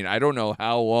out. I mean, I don't know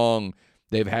how long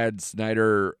they've had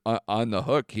Snyder on the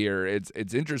hook here.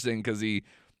 It's interesting because he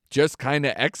just kind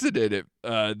of exited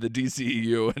the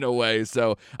DCEU in a way.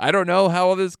 So I don't know how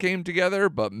all this came together,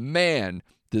 but man,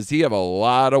 does he have a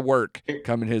lot of work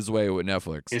coming his way with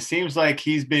Netflix. It seems like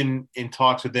he's been in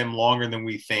talks with them longer than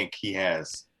we think he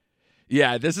has.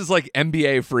 Yeah, this is like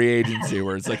NBA free agency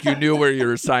where it's like you knew where you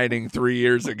were signing 3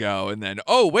 years ago, and then,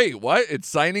 oh, wait, what? It's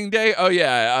signing day? Oh,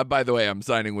 yeah, by the way, I'm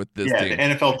signing with this team. Yeah,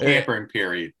 the NFL tampering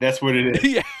period. That's what it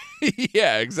is.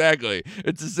 Yeah, exactly.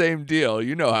 It's the same deal.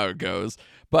 You know how it goes.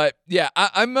 But yeah,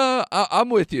 I'm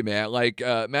with you, man. Like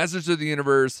Masters of the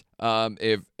Universe.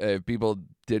 If people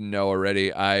didn't know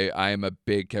already, I am a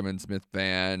big Kevin Smith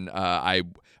fan.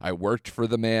 I worked for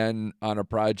the man on a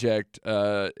project.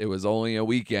 It was only a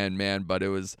weekend, man, but it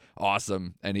was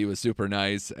awesome, and he was super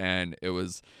nice, and it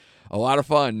was a lot of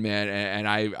fun, man. And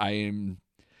I am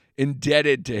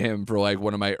indebted to him for like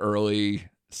one of my early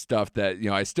stuff that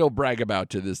I still brag about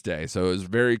to this day. So it was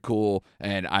very cool,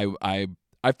 and I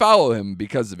follow him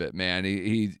because of it, man.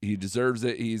 He deserves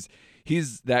it. He's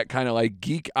that kind of like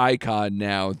geek icon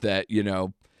now that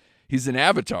he's an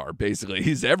avatar, basically.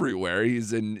 He's everywhere.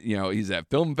 He's he's at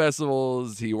film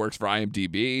festivals. He works for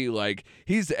IMDb. Like,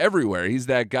 he's everywhere. He's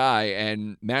that guy.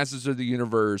 And Masters of the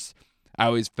Universe, I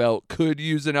always felt could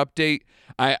use an update.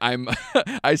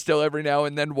 I still every now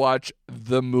and then watch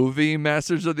the movie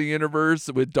Masters of the Universe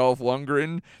with Dolph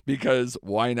Lundgren because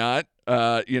why not?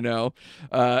 I know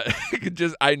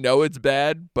it's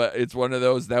bad, but it's one of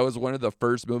those. That was one of the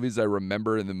first movies I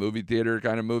remember in the movie theater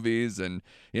kind of movies, and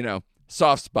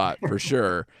soft spot for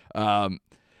sure.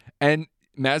 And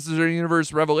Masters of the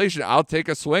Universe Revelation, I'll take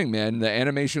a swing, man. The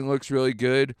animation looks really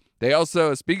good. They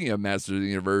also, speaking of Masters of the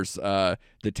Universe, the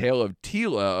tale of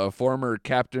Tila, a former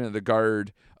captain of the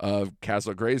guard of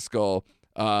Castle Grayskull,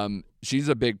 she's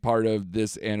a big part of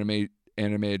this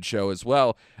animated show as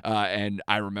well. And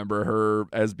I remember her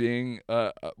as being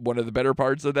one of the better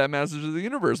parts of that Masters of the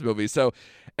Universe movie. So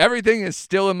everything is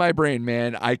still in my brain,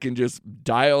 man. I can just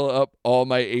dial up all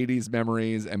my 80s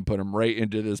memories and put them right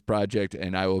into this project,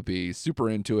 and I will be super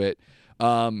into it.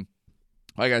 Like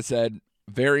I said,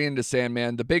 very into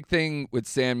Sandman. The big thing with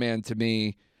Sandman to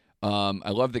me, I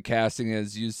love the casting,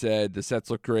 as you said. The sets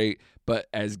look great. But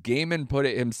as Gaiman put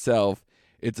it himself,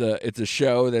 it's a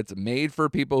show that's made for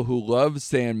people who love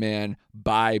Sandman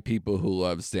by people who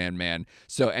love Sandman.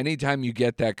 So anytime you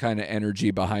get that kind of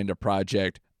energy behind a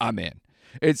project, I'm in.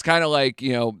 It's kind of like,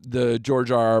 the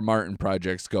George R.R. Martin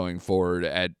projects going forward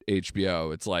at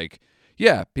HBO. It's like,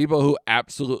 yeah, people who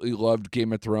absolutely loved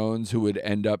Game of Thrones who would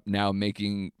end up now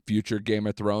making future Game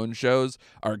of Thrones shows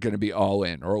are going to be all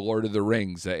in, or Lord of the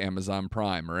Rings at Amazon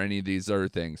Prime, or any of these other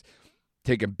things.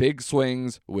 Taking big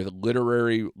swings with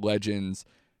literary legends,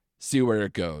 see where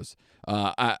it goes.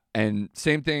 And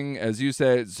same thing as you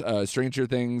said, Stranger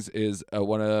Things is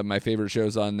one of my favorite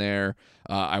shows on there.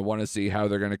 I want to see how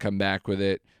they're going to come back with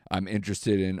it. I'm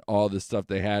interested in all the stuff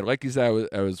they had. Like you said,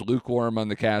 I was lukewarm on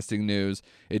the casting news.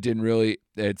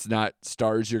 It's not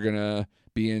stars you're going to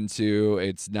be into.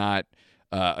 It's not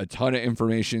a ton of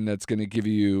information that's going to give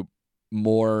you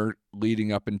more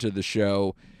leading up into the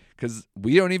show, because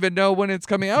we don't even know when it's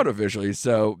coming out officially.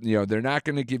 So, they're not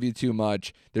going to give you too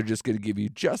much. They're just going to give you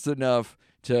just enough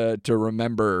to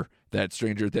remember that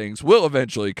Stranger Things will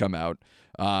eventually come out.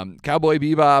 Cowboy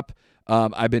Bebop,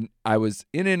 I was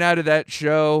in and out of that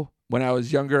show when I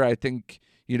was younger. I think,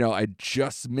 I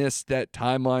just missed that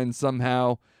timeline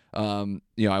somehow. I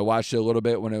watched it a little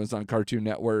bit when it was on Cartoon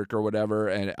Network or whatever,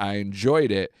 and I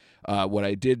enjoyed it, what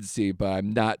I did see, but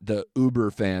I'm not the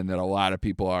uber fan that a lot of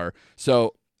people are.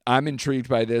 So I'm intrigued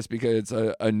by this because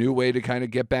it's a new way to kind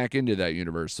of get back into that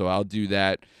universe. So I'll do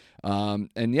that.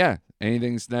 And yeah,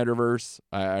 anything Snyderverse,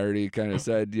 I already kind of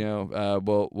said,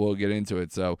 we'll get into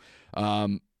it. So,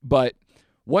 but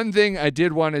one thing I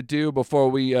did want to do before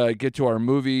we get to our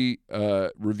movie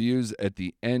reviews at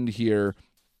the end here,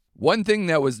 one thing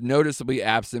that was noticeably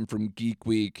absent from Geek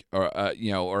Week, or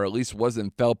at least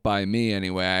wasn't felt by me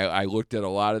anyway. I looked at a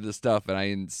lot of the stuff and I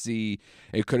didn't see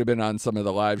it. Could have been on some of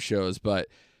the live shows, but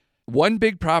one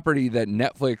big property that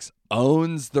Netflix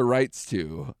owns the rights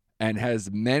to and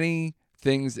has many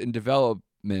things in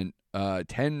development,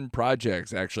 10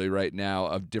 projects actually right now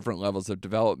of different levels of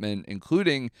development,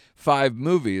 including 5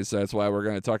 movies. So that's why we're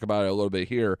going to talk about it a little bit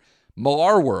here.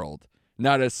 MillarWorld.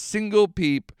 Not a single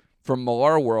peep from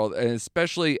MillarWorld, and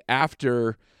especially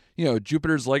after,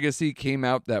 Jupiter's Legacy came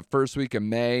out that first week of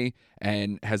May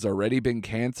and has already been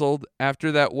canceled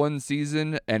after that one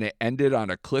season, and it ended on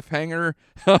a cliffhanger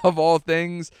of all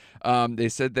things. They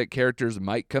said that characters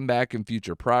might come back in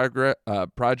future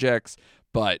projects,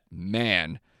 but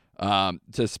man,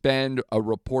 to spend a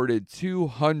reported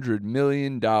 $200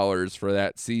 million for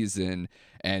that season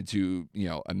and to,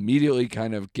 immediately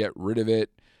kind of get rid of it.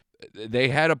 They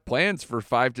had plans for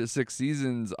 5 to 6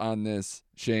 seasons on this,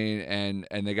 Shane, and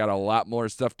they got a lot more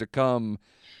stuff to come.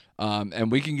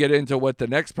 And we can get into what the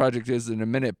next project is in a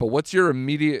minute. But what was your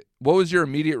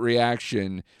immediate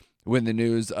reaction when the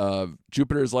news of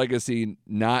Jupiter's Legacy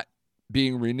not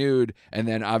being renewed, and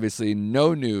then obviously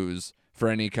no news for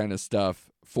any kind of stuff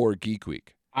for Geek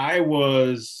Week? I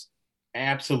was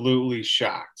absolutely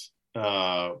shocked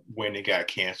when it got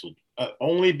canceled,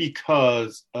 only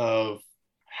because of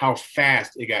how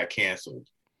fast it got canceled.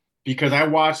 Because I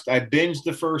binged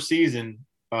the first season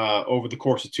over the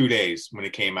course of 2 days when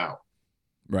it came out.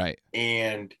 Right.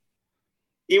 And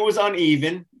it was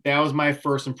uneven. That was my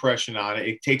first impression on it.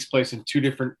 It takes place in 2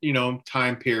 different,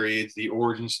 time periods, the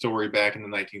origin story back in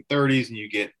the 1930s, and you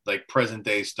get like present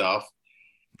day stuff.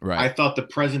 Right. I thought the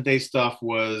present day stuff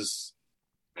was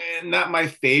not my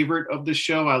favorite of the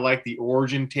show. I like the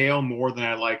origin tale more than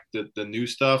I like the new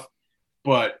stuff.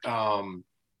 But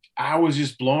I was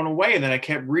just blown away. And then I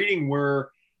kept reading where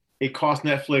it cost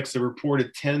Netflix a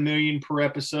reported $10 million per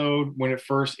episode when it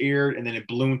first aired, and then it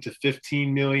ballooned to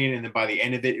 $15 million, and then by the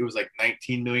end of it was like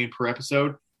 $19 million per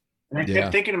episode. And I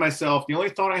kept thinking to myself, the only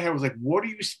thought I had was like, what are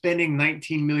you spending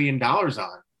 $19 million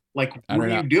on? Like, what are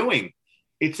you doing?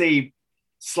 It's a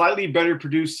slightly better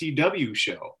produced CW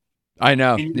show. I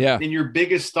know. And your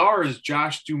biggest star is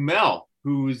Josh Duhamel,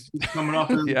 who's coming off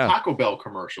of the Taco Bell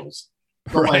commercials.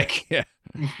 So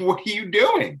what are you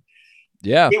doing?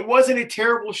 Yeah. It wasn't a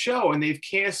terrible show, and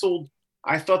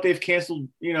I thought they've canceled,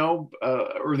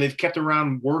 or they've kept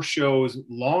around worse shows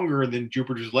longer than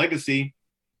Jupiter's Legacy.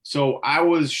 So I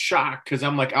was shocked because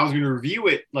I'm like, I was going to review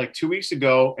it like 2 weeks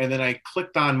ago, and then I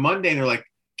clicked on Monday and they're like,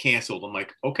 canceled. I'm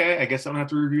like, okay, I guess I don't have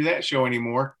to review that show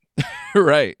anymore.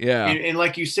 Right. Yeah. And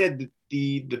like you said,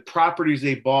 the properties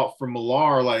they bought from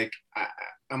Millar, like,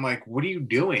 I'm like, what are you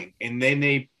doing? And then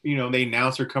they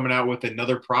announced they're coming out with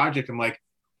another project. I'm like,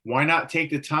 why not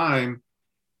take the time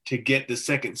to get the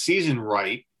second season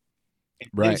right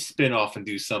and then spin off and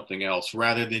do something else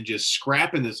rather than just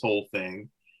scrapping this whole thing?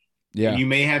 Yeah. And you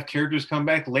may have characters come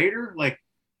back later. Like,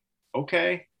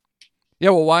 okay. Yeah.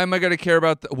 Well, why am I going to care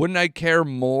about wouldn't I care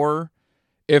more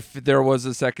if there was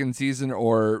a second season,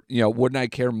 or, wouldn't I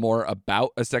care more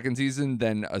about a second season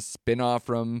than a spinoff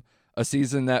from a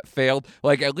season that failed?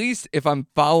 Like, at least if I'm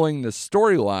following the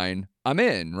storyline, I'm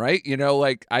in, right?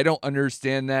 Like, I don't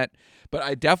understand that, but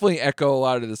I definitely echo a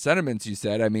lot of the sentiments you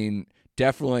said. I mean,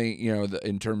 definitely,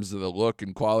 in terms of the look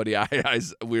and quality,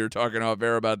 we were talking off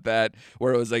air about that,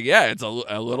 where it was like, yeah, it's a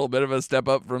little bit of a step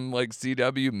up from like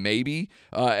CW, maybe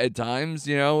at times,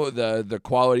 the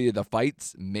quality of the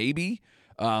fights, maybe,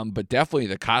 but definitely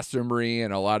the costumery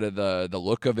and a lot of the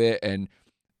look of it, and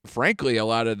frankly, a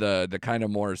lot of the kind of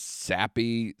more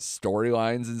sappy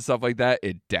storylines and stuff like that,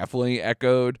 it definitely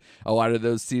echoed a lot of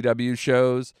those CW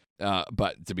shows.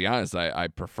 But to be honest, I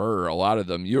prefer a lot of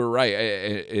them. You're right.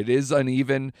 It is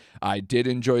uneven. I did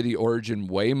enjoy the origin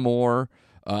way more.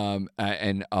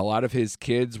 And a lot of his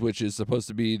kids, which is supposed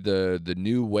to be the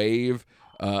new wave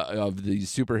of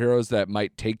these superheroes that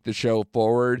might take the show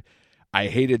forward, I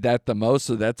hated that the most.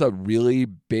 So that's a really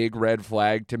big red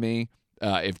flag to me.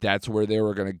 If that's where they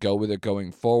were going to go with it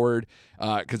going forward.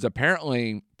 Because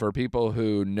apparently, for people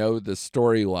who know the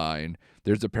storyline,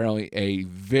 there's apparently a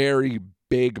very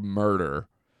big murder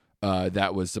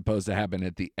that was supposed to happen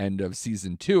at the end of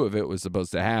season 2 of it was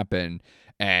supposed to happen.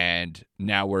 And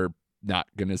now we're not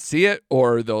going to see it,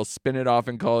 or they'll spin it off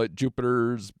and call it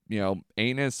Jupiter's,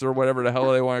 anus or whatever the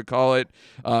hell they want to call it.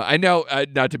 I know,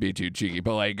 not to be too cheeky,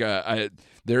 but like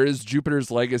there is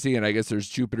Jupiter's Legacy, and I guess there's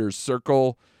Jupiter's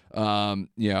Circle.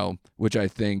 Which I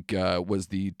think was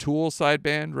the Tool side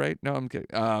band, right? No, I'm kidding.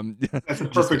 That's a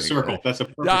perfect circle.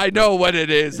 I know what it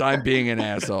is. I'm being an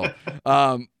asshole.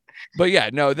 But yeah,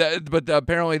 no. But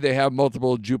apparently they have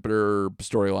multiple Jupiter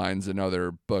storylines and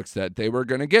other books that they were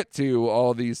going to get to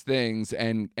all these things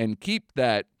and keep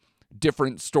that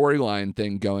different storyline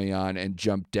thing going on and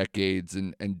jump decades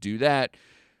and do that.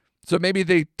 So maybe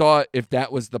they thought if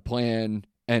that was the plan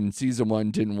and season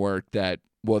 1 didn't work, that,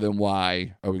 well, then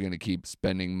why are we going to keep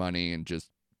spending money and just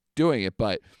doing it?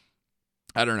 But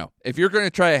I don't know. If you're going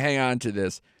to try to hang on to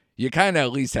this, you kind of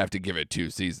at least have to give it 2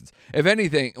 seasons. If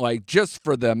anything, like just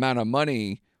for the amount of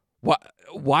money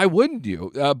Why wouldn't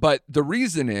you? But the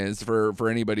reason is, for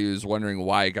anybody who's wondering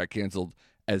why it got canceled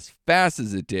as fast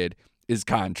as it did, is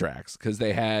contracts, because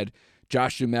they had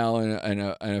Josh Duhamel and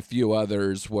a few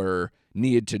others were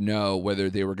needed to know whether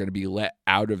they were going to be let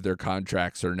out of their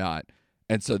contracts or not.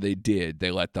 And so they did.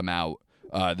 They let them out,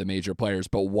 the major players.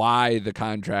 But why the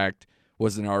contract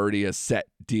wasn't already a set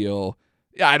deal,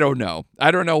 I don't know.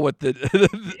 I don't know what the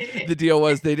the deal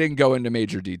was. They didn't go into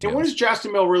major details. And what is Josh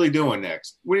Duhamel really doing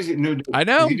next? What is he doing? I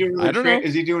know. I don't know.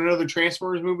 Is he doing another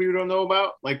Transformers movie we don't know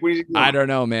about? Like, what is he doing? I don't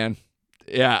know, man.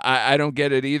 Yeah, I don't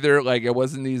get it either. Like, it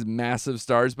wasn't these massive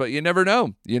stars, but you never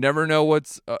know. You never know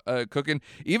what's cooking.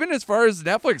 Even as far as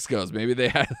Netflix goes, maybe they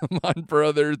had them on for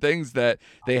other things that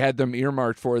they had them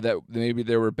earmarked for that maybe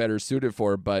they were better suited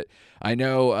for. But I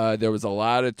know there was a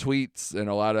lot of tweets and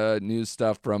a lot of news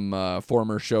stuff from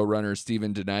former showrunner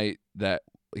Steven DeKnight that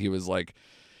he was like,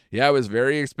 yeah, it was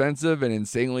very expensive and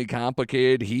insanely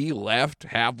complicated. He left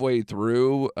halfway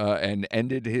through and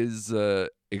ended his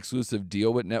exclusive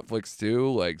deal with Netflix too.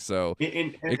 Like, so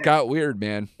it got weird,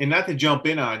 man. And not to jump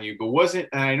in on you, but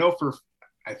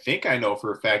I think I know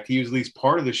for a fact he was at least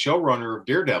part of the showrunner of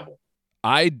Daredevil.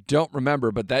 I don't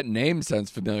remember, but that name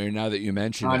sounds familiar now that you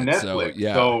mention on it. Netflix.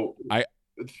 So, yeah.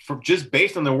 So just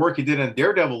based on the work he did on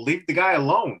Daredevil, leave the guy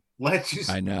alone.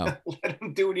 I know. Let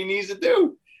him do what he needs to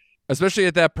do. Especially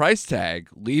at that price tag,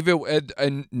 leave it.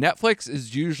 And Netflix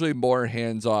is usually more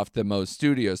hands off than most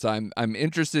studios. So I'm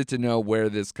interested to know where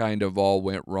this kind of all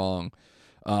went wrong.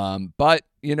 But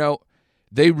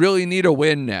they really need a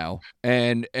win now,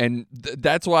 and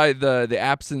that's why the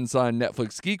absence on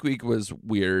Netflix Geek Week was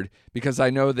weird, because I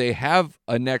know they have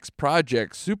a next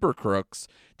project, Super Crooks,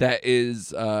 that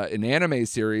is an anime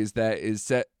series that is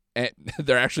set. And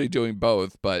they're actually doing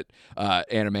both, but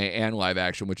anime and live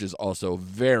action, which is also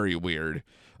very weird.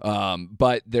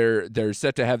 But they're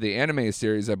set to have the anime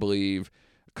series, I believe,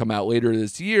 come out later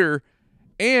this year,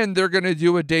 and they're going to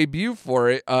do a debut for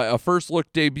it, a first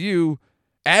look debut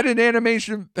at an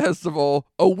animation festival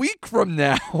a week from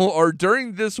now, or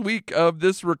during this week of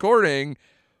this recording.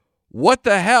 What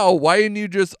the hell? Why didn't you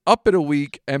just up it a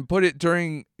week and put it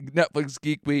during Netflix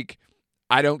Geek Week?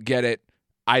 I don't get it.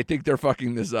 I think they're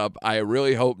fucking this up. I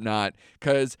really hope not,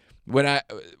 because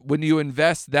when you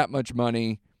invest that much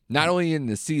money, not only in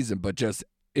the season, but just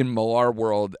in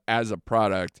MillarWorld as a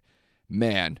product,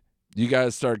 man, you got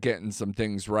to start getting some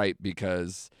things right,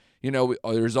 because,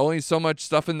 there's only so much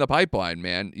stuff in the pipeline,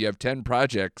 man. You have 10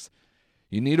 projects.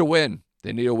 You need a win.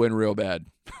 They need a win real bad.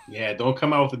 Yeah, don't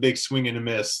come out with a big swing and a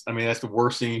miss. I mean, that's the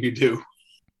worst thing you could do.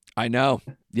 I know.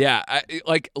 Yeah,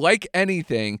 like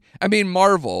anything. I mean,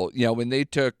 Marvel, when they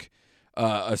took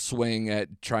a swing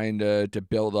at trying to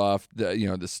build off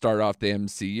to start off the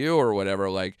MCU or whatever,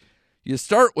 like, you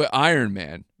start with Iron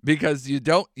Man, because you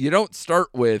don't start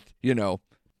with,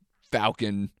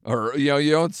 Falcon, or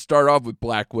you don't start off with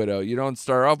Black Widow. You don't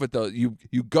start off with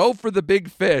you go for the big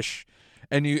fish,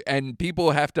 and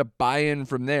people have to buy in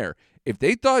from there. If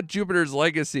they thought Jupiter's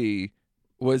Legacy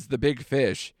was the big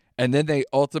fish, and then they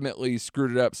ultimately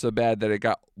screwed it up so bad that it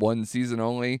got one season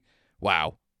only,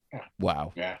 wow.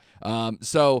 Yeah.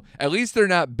 So at least they're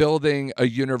not building a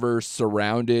universe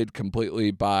surrounded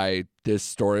completely by this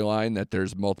storyline, that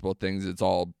there's multiple things. It's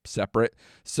all separate.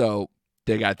 So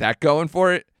they got that going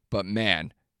for it. But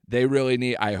man, they really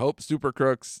need, I hope Super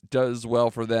Crooks does well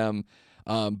for them.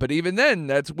 But even then,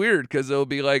 that's weird, because it'll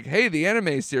be like, hey, the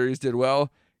anime series did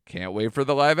well. Can't wait for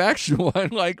the live action one.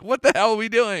 Like, what the hell are we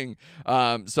doing?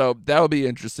 So that'll be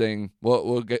interesting.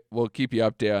 We'll keep you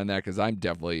updated on that, because I'm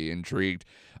definitely intrigued.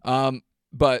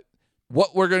 But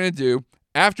what we're gonna do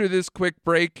after this quick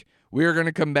break, we are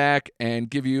gonna come back and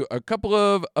give you a couple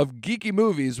of geeky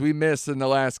movies we missed in the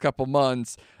last couple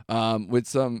months, with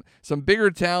some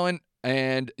bigger talent,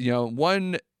 and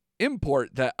one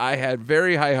import that I had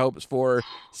very high hopes for.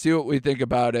 See what we think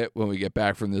about it when we get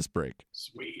back from this break.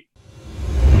 Sweet.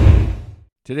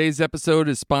 Today's episode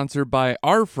is sponsored by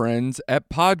our friends at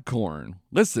Podcorn.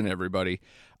 Listen, everybody,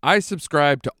 I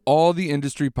subscribe to all the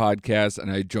industry podcasts,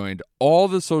 and I joined all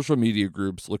the social media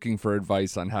groups looking for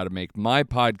advice on how to make my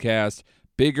podcast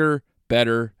bigger,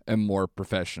 better, and more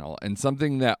professional. And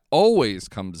something that always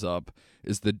comes up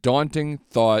is the daunting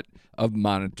thought of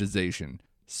monetization.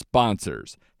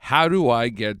 Sponsors. How do I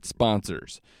get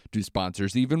sponsors? Do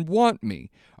sponsors even want me?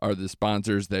 Are the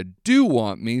sponsors that do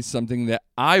want me something that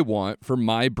I want for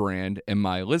my brand and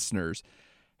my listeners?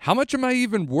 How much am I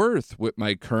even worth with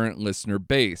my current listener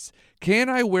base? Can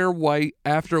I wear white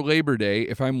after Labor Day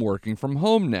if I'm working from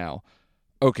home now?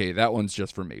 Okay, that one's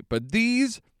just for me. But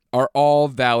these are all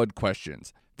valid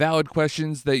questions. Valid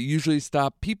questions that usually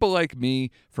stop people like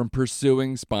me from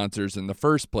pursuing sponsors in the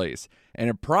first place. And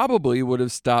it probably would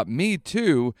have stopped me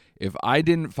too if I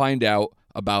didn't find out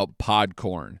about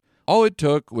Podcorn. All it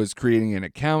took was creating an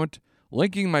account,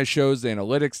 linking my show's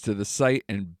analytics to the site,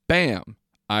 and bam,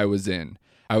 I was in.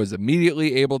 I was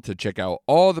immediately able to check out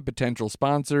all the potential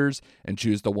sponsors and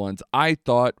choose the ones I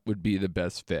thought would be the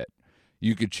best fit.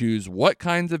 You could choose what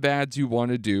kinds of ads you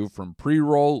want to do, from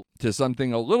pre-roll to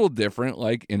something a little different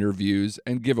like interviews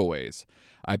and giveaways.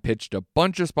 I pitched a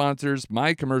bunch of sponsors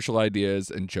my commercial ideas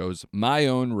and chose my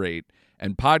own rate,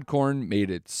 and Podcorn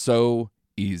made it so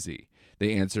easy.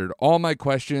 They answered all my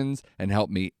questions and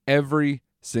helped me every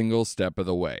single step of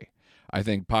the way. I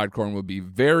think Podcorn would be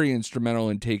very instrumental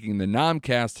in taking the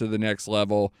Nomcast to the next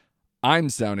level. I'm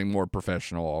sounding more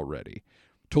professional already.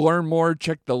 To learn more,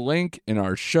 check the link in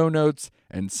our show notes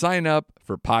and sign up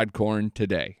for Podcorn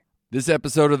today. This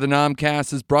episode of the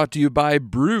Nomcast is brought to you by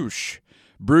Brush.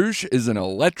 Brush is an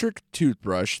electric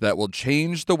toothbrush that will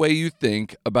change the way you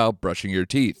think about brushing your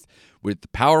teeth.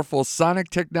 With powerful sonic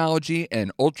technology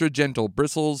and ultra-gentle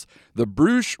bristles, the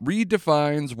Brush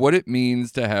redefines what it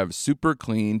means to have super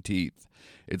clean teeth.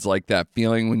 It's like that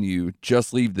feeling when you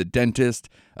just leave the dentist,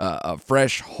 a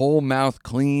fresh whole mouth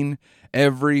clean,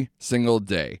 every single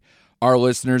day. Our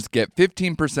listeners get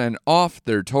 15% off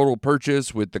their total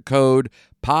purchase with the code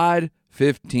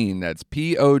POD15. That's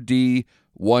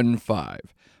POD15.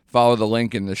 Follow the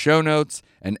link in the show notes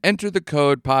and enter the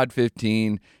code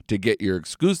POD15 to get your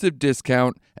exclusive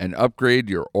discount and upgrade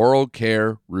your oral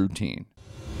care routine.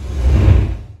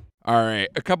 All right,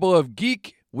 a couple of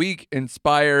Geek Week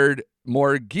inspired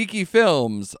more geeky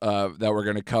films that we're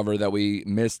going to cover that we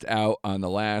missed out on the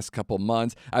last couple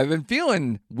months. I've been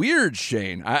feeling weird,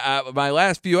 Shane. My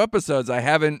last few episodes I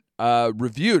haven't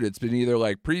reviewed. It's been either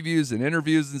like previews and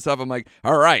interviews and stuff. I'm like,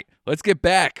 all right, let's get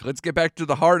back. Let's get back to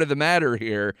the heart of the matter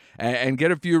here and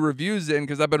get a few reviews in,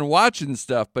 because I've been watching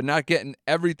stuff but not getting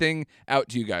everything out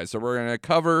to you guys. So we're going to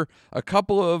cover a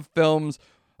couple of films.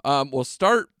 We'll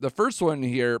start the first one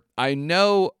here. I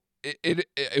know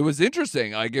it was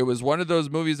interesting. Like, it was one of those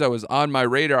movies that was on my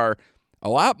radar. A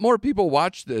lot more people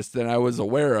watched this than I was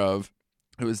aware of.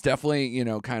 It was definitely,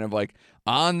 kind of like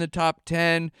on the top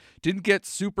 10. Didn't get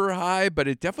super high, but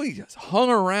it definitely just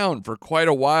hung around for quite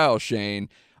a while, Shane.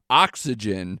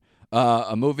 Oxygen,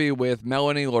 a movie with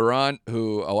Melanie Laurent,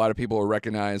 who a lot of people will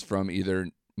recognize from either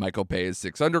Michael Pay's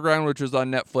Six Underground, which was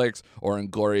on Netflix, or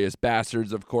Inglourious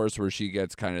Bastards, of course, where she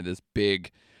gets kind of this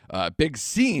big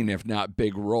scene, if not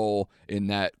big role, in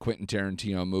that Quentin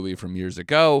Tarantino movie from years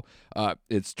ago.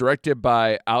 It's directed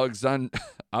by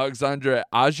Alexandre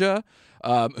Aja,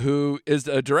 who is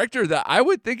a director that I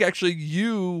would think actually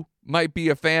you might be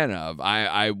a fan of.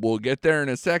 I will get there in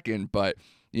a second, but,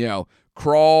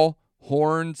 Crawl,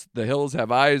 Horns, The Hills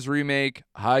Have Eyes remake,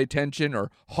 High Tension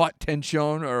or Hot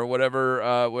Tension or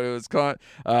whatever what it was called,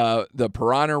 the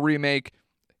Piranha remake.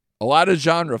 A lot of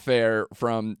genre fare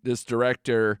from this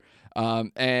director,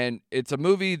 and it's a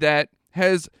movie that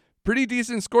has pretty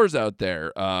decent scores out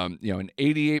there. An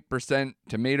 88%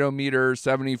 tomato meter,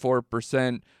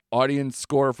 74% audience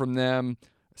score from them,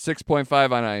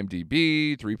 6.5 on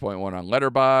IMDb, 3.1 on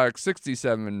Letterboxd,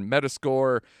 67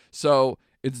 Metascore. So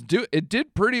it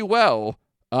did pretty well.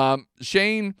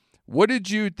 Shane, what did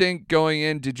you think going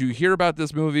in? Did you hear about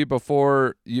this movie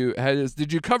before you had this?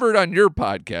 Did you cover it on your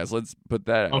podcast? Let's put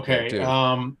that out there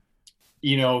too.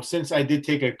 Since I did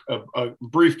take a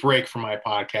brief break from my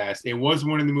podcast, it was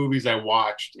one of the movies I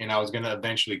watched and I was going to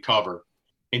eventually cover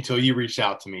until you reached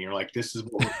out to me. You're like, this is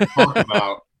what we're talking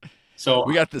about. So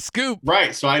we got the scoop.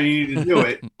 Right. So I needed to do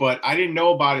it, but I didn't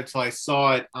know about it till I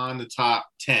saw it on the top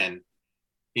 10.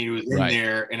 It was in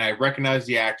there, and I recognized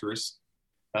the actress,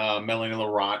 Melanie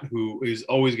Laurent, who is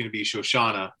always going to be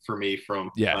Shoshana for me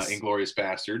from Inglourious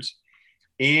Bastards,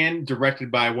 and directed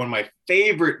by one of my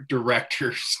favorite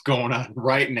directors going on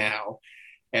right now.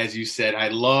 As you said, I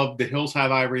love The Hills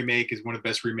Have Eyes remake. Is one of the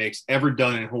best remakes ever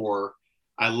done in horror.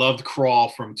 I loved Crawl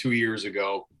from 2 years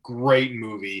ago. Great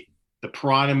movie. The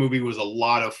Piranha movie was a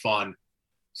lot of fun.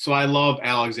 So I love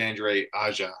Alexandre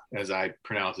Aja, as I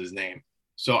pronounce his name.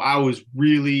 So I was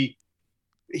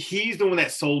he's the one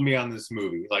that sold me on this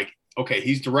movie. Like, okay,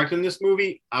 he's directing this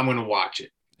movie, I'm going to watch it.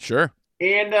 Sure.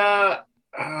 And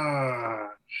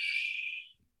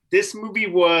this movie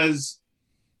was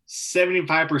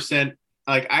 75%.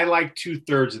 Like, I like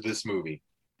 2/3 of this movie.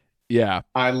 Yeah.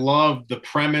 I loved the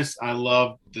premise. I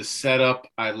loved the setup.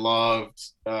 I loved,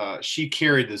 she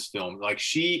carried this film. Like,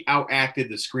 she outacted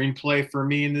the screenplay for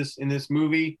me in this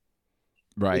movie.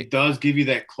 Right. It does give you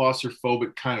that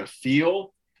claustrophobic kind of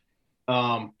feel.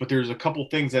 But there's a couple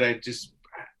things that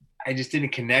I just didn't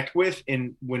connect with.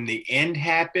 And when the end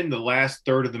happened, the last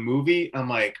third of the movie, I'm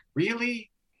like, really?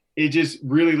 It just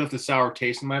really left a sour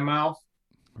taste in my mouth.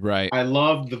 Right. I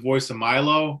loved the voice of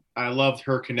Milo. I loved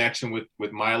her connection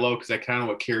with Milo because that kind of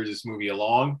what carries this movie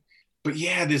along. But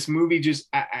yeah, this movie just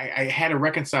I had to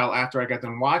reconcile after I got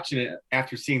done watching it.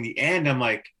 After seeing the end, I'm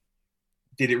like,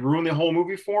 did it ruin the whole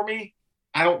movie for me?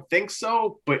 I don't think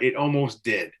so, but it almost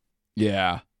did.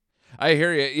 Yeah. I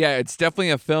hear you. Yeah, it's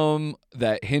definitely a film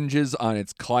that hinges on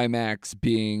its climax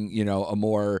being, a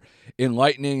more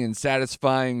enlightening and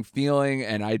satisfying feeling.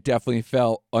 And I definitely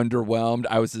felt underwhelmed.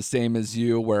 I was the same as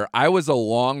you, where I was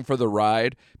along for the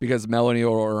ride because Melanie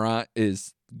Laurent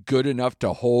is good enough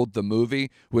to hold the movie,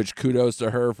 which kudos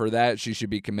to her for that. She should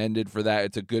be commended for that.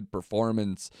 It's a good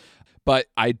performance. But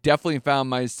I definitely found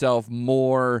myself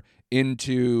more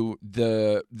into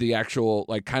the actual,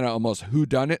 like, kind of almost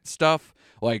whodunit stuff,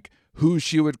 like who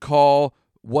she would call,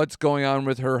 what's going on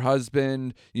with her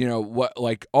husband, what,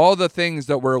 like all the things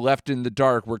that were left in the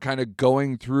dark. We're kind of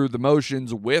going through the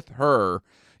motions with her,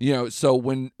 so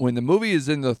when the movie is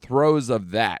in the throes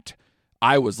of that,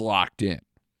 I was locked in.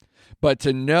 But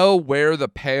to know where the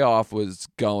payoff was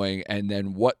going and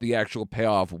then what the actual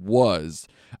payoff was,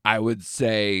 I would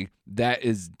say that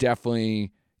is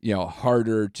definitely,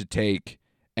 harder to take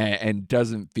and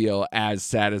doesn't feel as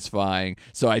satisfying.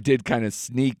 So I did kind of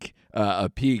sneak a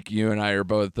peek. You and I are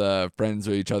both friends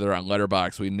with each other on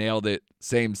Letterboxd. We nailed it,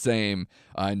 same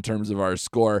in terms of our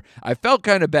score. I felt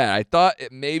kind of bad. I thought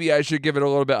maybe I should give it a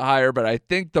little bit higher, but I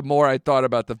think the more I thought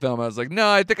about the film, I was like,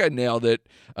 no, I think I nailed it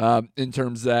in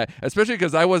terms of that, especially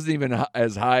because I wasn't even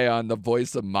as high on the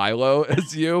voice of Milo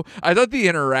as you. I thought the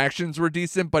interactions were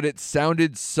decent, but it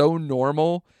sounded so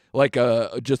normal, like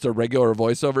just a regular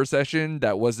voiceover session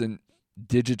that wasn't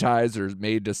digitized or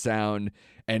made to sound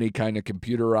any kind of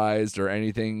computerized or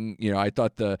anything. I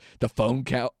thought the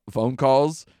phone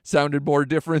calls sounded more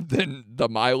different than the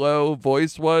Milo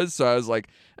voice was. So I was like,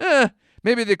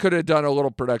 maybe they could have done a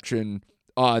little production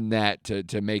on that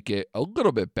to make it a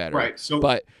little bit better. Right. So,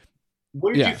 but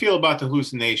what did you feel about the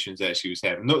hallucinations that she was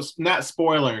having? Those, not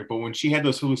spoiling, but when she had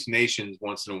those hallucinations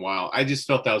once in a while, I just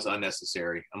felt that was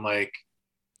unnecessary. I'm like,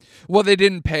 well, they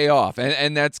didn't pay off,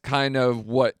 and that's kind of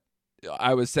what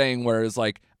I was saying, where it's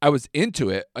like I was into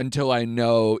it until I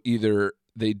know either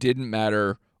they didn't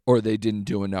matter or they didn't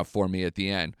do enough for me at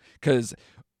the end, because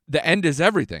the end is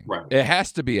everything. Right. It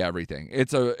has to be everything.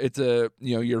 It's a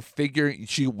you're figuring.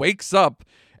 She wakes up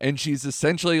and she's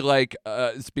essentially like,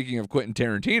 speaking of Quentin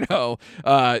Tarantino,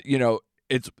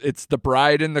 it's the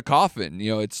bride in the coffin.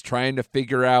 It's trying to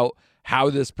figure out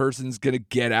how this person's going to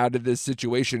get out of this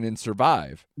situation and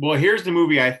survive. Well, here's the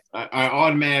movie I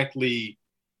automatically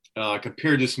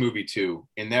compared this movie to,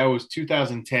 and that was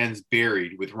 2010's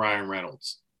Buried with Ryan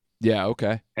Reynolds. Yeah,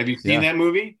 okay. Have you seen that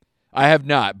movie? I have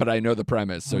not, but I know the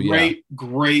premise. So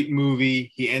Great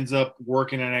movie. He ends up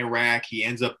working in Iraq. He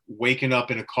ends up waking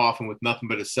up in a coffin with nothing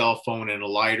but a cell phone and a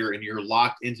lighter, and you're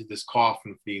locked into this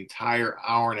coffin for the entire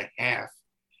hour and a half.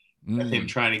 Of him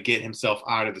trying to get himself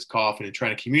out of this coffin and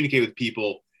trying to communicate with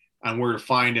people on where to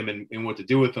find him and what to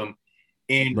do with him.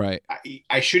 And right.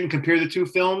 I shouldn't compare the two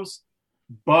films,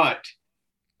 but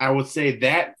I would say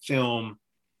that film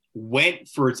went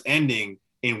for its ending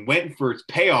and went for its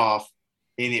payoff,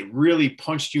 and it really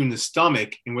punched you in the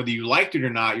stomach. And whether you liked it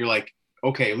or not, you're like,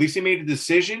 okay, at least they made a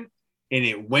decision and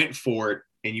it went for it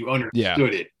and you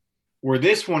understood it. Where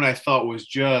this one I thought was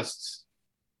just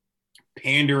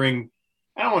pandering.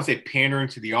 I don't want to say pandering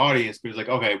to the audience, but it's like,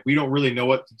 okay, we don't really know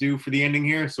what to do for the ending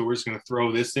here, so we're just going to throw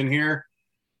this in here.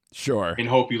 Sure. And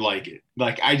hope you like it.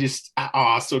 Like,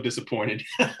 so disappointed.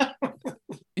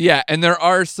 Yeah, and there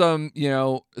are some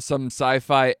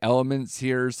sci-fi elements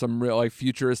here, some real like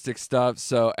futuristic stuff.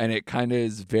 So, and it kind of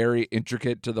is very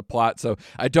intricate to the plot. So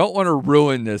I don't want to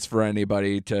ruin this for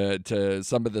anybody to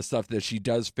some of the stuff that she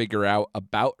does figure out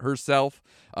about herself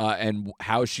and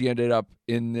how she ended up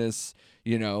in this,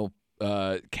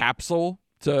 capsule,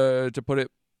 to put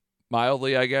it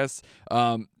mildly, I guess.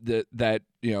 That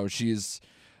she's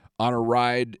on a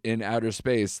ride in outer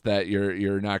space that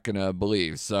you're not gonna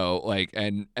believe. So like,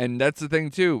 and that's the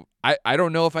thing too. I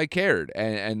don't know if I cared,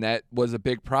 and that was a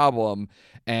big problem.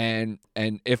 And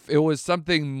if it was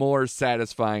something more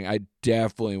satisfying, I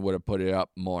definitely would have put it up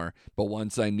more. But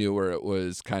once I knew where it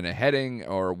was kind of heading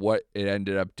or what it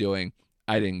ended up doing,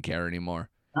 I didn't care anymore.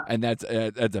 And that's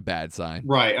a bad sign.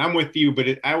 Right. I'm with you, but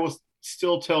I will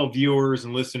still tell viewers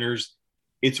and listeners,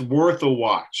 it's worth a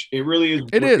watch. It really is.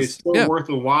 It's still worth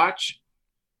a watch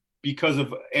because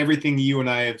of everything you and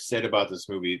I have said about this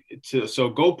movie. So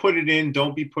go put it in.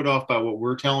 Don't be put off by what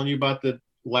we're telling you about the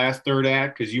last third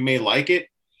act, because you may like it,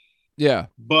 Yeah.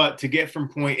 But to get from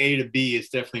point A to B, it's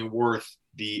definitely worth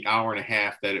the hour and a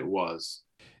half that it was.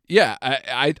 Yeah,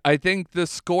 I think the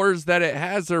scores that it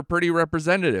has are pretty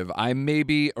representative. I may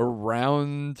be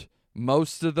around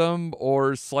most of them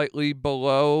or slightly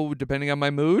below, depending on my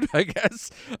mood, I guess.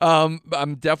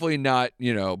 I'm definitely not,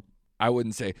 I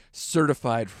wouldn't say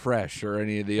certified fresh or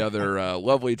any of the other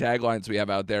lovely taglines we have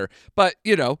out there. But,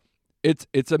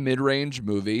 it's a mid-range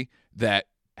movie that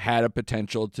had a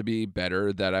potential to be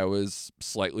better that I was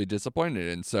slightly disappointed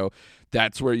in. So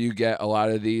that's where you get a lot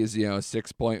of these,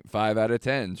 6.5 out of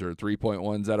 10s or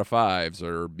 3.1s out of 5s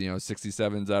or,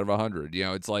 67s out of 100.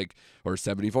 It's like, or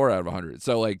 74 out of 100.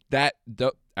 So like that,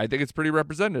 I think it's pretty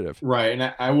representative. Right.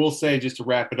 And I will say, just to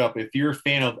wrap it up, if you're a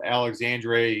fan of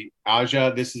Alexandre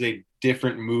Aja, this is a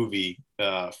different movie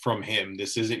from him.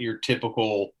 This isn't your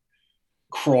typical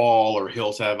Crawl or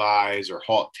Hills Have Eyes or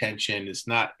Halt Tension. It's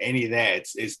not any of that.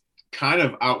 It's kind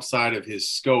of outside of his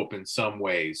scope in some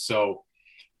ways. So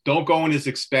don't go in as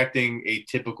expecting a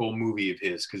typical movie of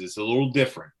his, because it's a little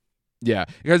different. Yeah,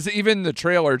 because even the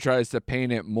trailer tries to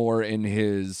paint it more in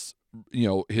his,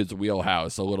 his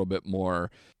wheelhouse, a little bit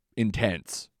more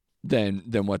intense than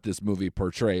what this movie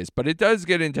portrays. But it does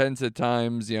get intense at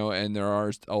times, and there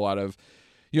are a lot of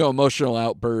emotional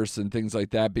outbursts and things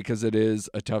like that because it is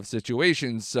a tough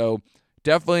situation. So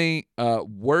definitely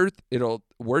worth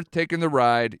taking the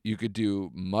ride. You could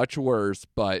do much worse,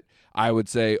 but I would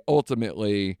say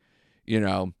ultimately,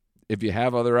 if you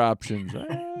have other options,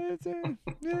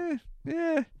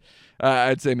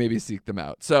 I'd say maybe seek them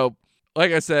out. So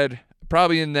like I said,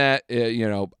 probably in that,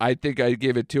 I think I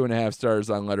gave it 2.5 stars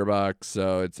on Letterboxd.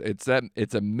 So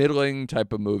it's a middling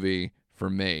type of movie for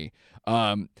me.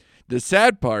 The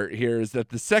sad part here is that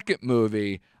the second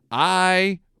movie,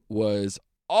 I was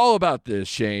all about this,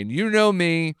 Shane. You know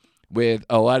me with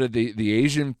a lot of the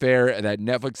Asian fare that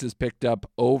Netflix has picked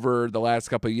up over the last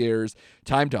couple of years.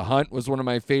 Time to Hunt was one of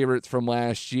my favorites from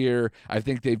last year. I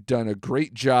think they've done a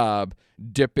great job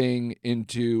dipping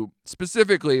into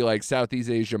specifically like Southeast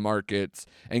Asia markets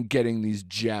and getting these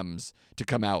gems to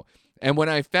come out. And when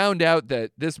I found out that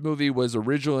this movie was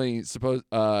originally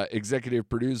executive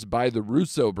produced by the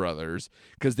Russo brothers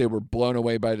because they were blown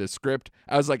away by the script,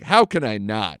 I was like, how can I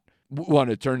not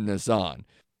want to turn this on?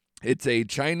 It's a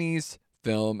Chinese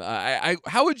film.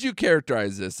 How would you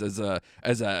characterize this as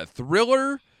a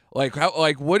thriller?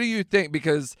 What do you think?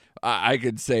 Because I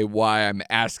could say why I'm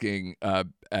asking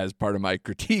as part of my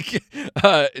critique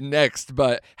next,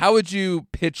 but how would you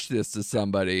pitch this to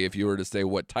somebody if you were to say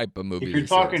what type of movie? If you're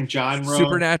talking genre,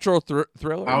 supernatural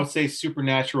thriller, I would say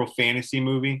supernatural fantasy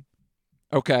movie.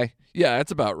 Okay, yeah,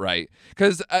 that's about right.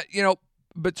 Because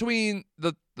between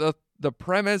the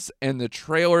premise and the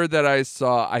trailer that I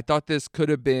saw, I thought this could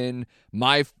have been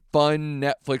my fun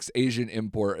Netflix Asian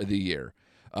import of the year.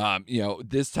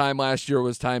 This time last year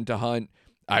was Time to Hunt.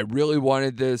 I really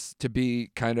wanted this to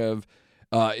be kind of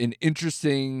an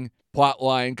interesting plot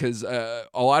line because a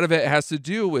lot of it has to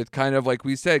do with kind of like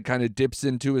we said, kind of dips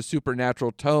into a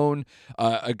supernatural tone.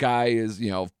 A guy is,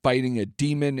 fighting a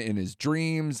demon in his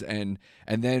dreams and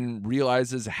then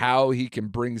realizes how he can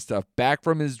bring stuff back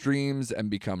from his dreams and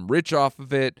become rich off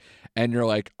of it. And you're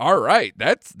like, all right,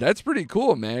 that's pretty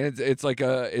cool, man. It's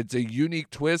a unique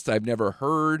twist. I've never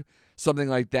heard something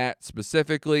like that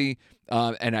specifically.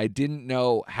 And I didn't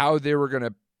know how they were going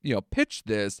to, pitch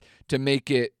this to make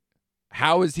it.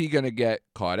 How is he going to get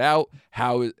caught out?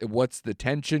 What's the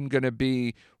tension going to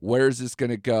be? Where's this going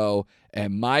to go?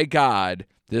 And my God,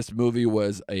 this movie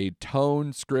was a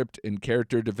tone, script, and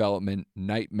character development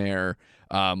nightmare,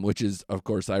 which is, of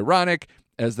course, ironic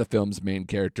as the film's main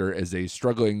character is a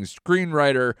struggling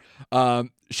screenwriter.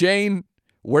 Shane,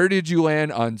 where did you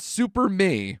land on Super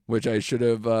Me, which I should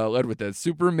have led with that?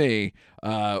 Super Me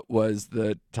was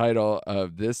the title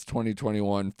of this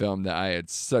 2021 film that I had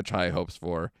such high hopes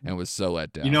for and was so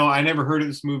let down. I never heard of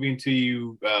this movie until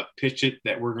you pitched it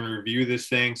that we're going to review this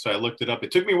thing. So I looked it up.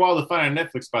 It took me a while to find on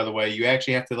Netflix, by the way. You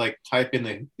actually have to type in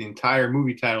the entire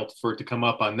movie title for it to come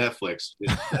up on Netflix.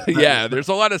 Yeah, there's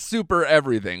a lot of super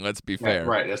everything. Let's be fair.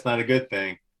 Right. That's not a good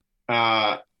thing.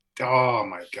 Oh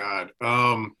my God.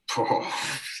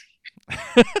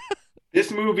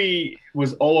 This movie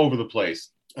was all over the place.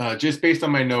 Just based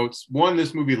on my notes, one,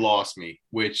 this movie lost me,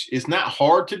 which is not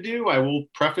hard to do. I will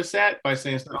preface that by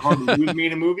saying it's not hard to lose me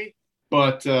in a movie.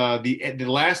 But the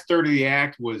last third of the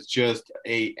act was just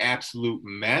a absolute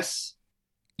mess.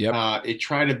 Yep. It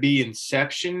tried to be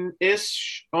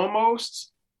Inception-ish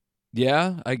almost.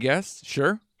 Yeah, I guess.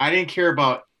 Sure. I didn't care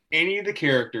about any of the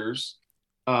characters.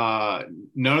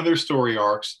 None of their story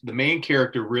arcs. The main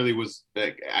character really was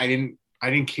I didn't I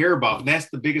didn't care about. That's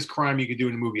the biggest crime you could do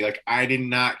in a movie. Like, I did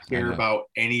not care about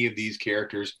any of these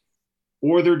characters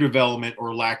or their development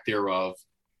or lack thereof.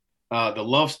 The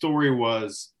love story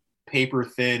was paper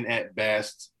thin at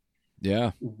best.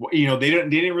 Yeah. You know, they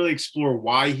didn't really explore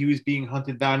why he was being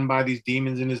hunted down by these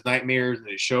demons in his nightmares. And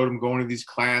it showed him going to these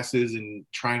classes and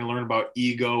trying to learn about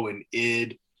ego and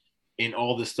id and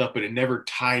all this stuff, but it never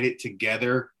tied it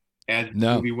together as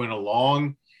the movie went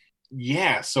along.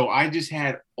 Yeah, so I just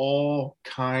had all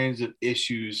kinds of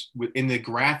issues in the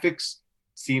graphics.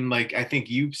 Seemed like, I think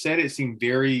you said it seemed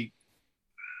very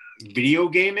video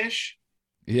game-ish.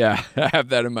 Yeah, I have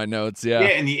that in my notes. Yeah. Yeah,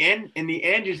 in the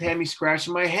end just had me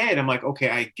scratching my head. I'm like, okay,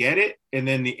 I get it. And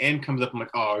then the end comes up. I'm like,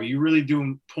 oh, are you really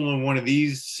pulling one of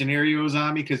these scenarios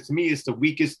on me? Because to me, it's the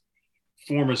weakest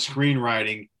form of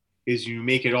screenwriting is you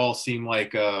make it all seem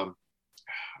like,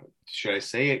 should I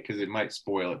say it? Because it might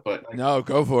spoil it. But no,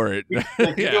 go for it.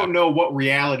 Like, you don't know what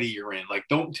reality you're in. Like,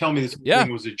 don't tell me this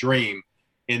thing was a dream.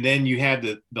 And then you have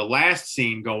the last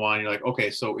scene go on. You're like, okay,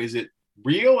 so is it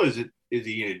real? Is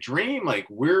he in a dream? Like,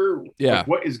 like,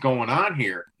 what is going on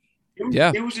here?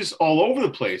 It was just all over the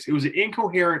place. It was an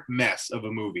incoherent mess of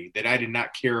a movie that I did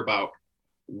not care about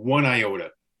one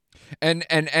iota. And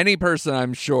any person,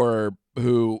 I'm sure,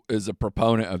 who is a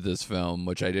proponent of this film,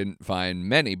 which I didn't find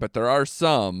many, but there are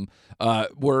some,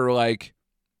 were like,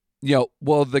 you know,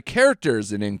 well, the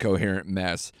character's an incoherent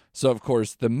mess. So, of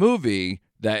course, the movie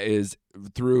that is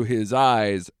through his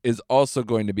eyes is also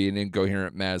going to be an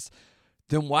incoherent mess.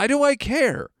 Then why do I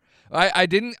care? I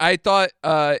thought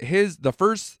the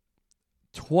first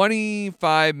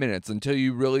 25 minutes until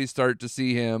you really start to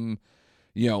see him,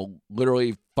 you know,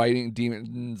 literally fighting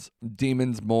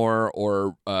demons more,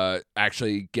 or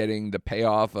actually getting the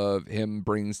payoff of him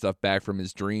bringing stuff back from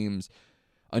his dreams.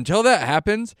 Until that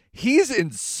happens, he's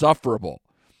insufferable.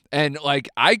 And like,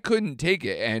 I couldn't take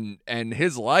it. And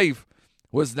his life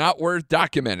was not worth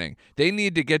documenting. They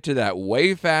need to get to that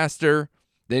way faster.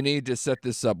 They need to set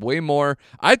this up way more.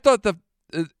 I thought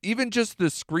even just the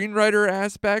screenwriter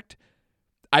aspect,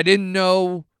 I didn't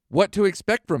know what to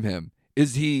expect from him.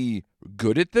 Is he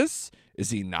good at this? Is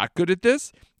he not good at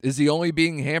this? Is he only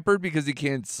being hampered because he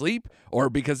can't sleep, or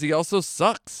because he also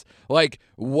sucks? Like,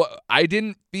 what? I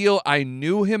didn't feel I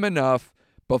knew him enough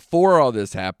before all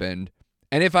this happened.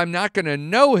 And if I'm not going to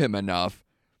know him enough,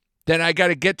 then I got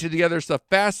to get to the other stuff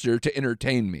faster to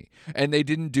entertain me. And they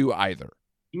didn't do either.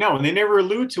 No, and they never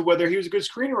allude to whether he was a good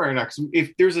screenwriter or not. 'Cause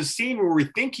if there's a scene where we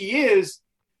think he is,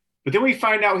 but then we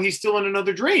find out he's still in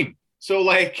another dream. So,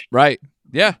 like... Right.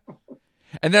 Yeah.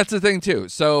 And that's the thing, too.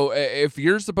 So if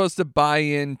you're supposed to buy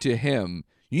into him,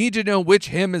 you need to know which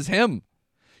him is him.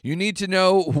 You need to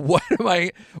know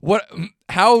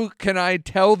how can I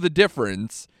tell the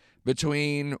difference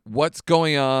between what's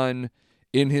going on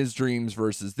in his dreams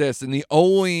versus this? And the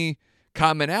only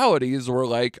commonalities were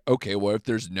like, okay, well, if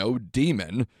there's no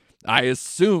demon, I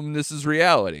assume this is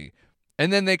reality.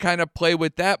 And then they kind of play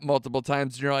with that multiple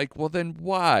times, and you're like, well, then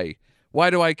why? Why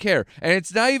do I care? And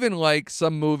it's not even like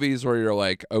some movies where you're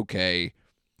like, okay,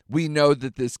 we know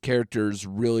that this character's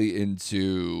really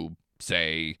into,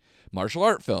 say, martial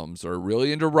art films, or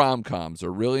really into rom-coms,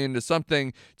 or really into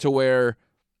something to where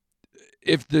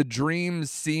if the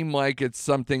dreams seem like it's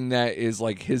something that is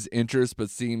like his interest but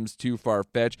seems too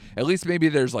far-fetched, at least maybe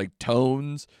there's like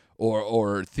tones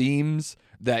or themes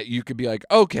that you could be like,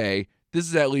 okay, this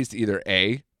is at least either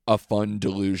a fun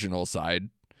delusional side,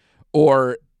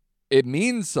 or it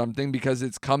means something because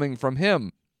it's coming from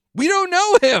him. We don't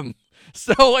know him.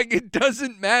 So, like, it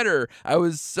doesn't matter. I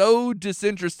was so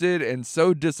disinterested and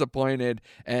so disappointed.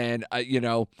 And,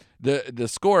 the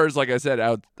scores, like I said,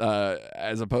 out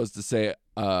as opposed to, say,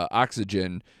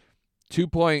 Oxygen,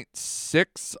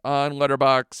 2.6 on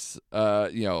Letterboxd,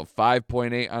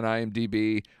 5.8 on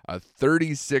IMDb, a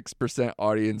 36%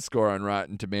 audience score on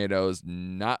Rotten Tomatoes.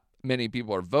 Not many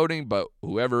people are voting, but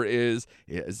whoever is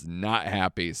not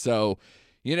happy. So,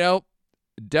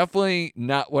 definitely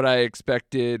not what I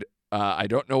expected. I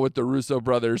don't know what the Russo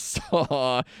brothers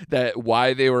saw,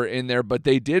 why they were in there, but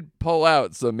they did pull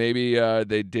out. So maybe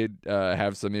they did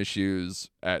have some issues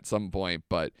at some point,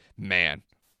 but man.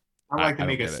 I'd like to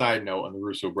make a side note on the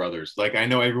Russo brothers. Like, I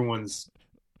know everyone's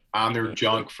on their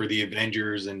junk for the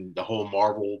Avengers and the whole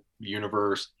Marvel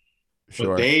universe,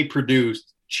 but they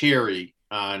produced Cherry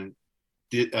on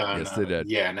yes, they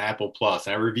did. On Apple Plus.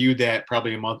 And I reviewed that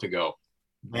probably a month ago.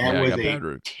 That was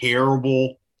a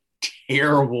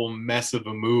terrible mess of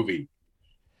a movie.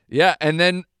 Yeah, and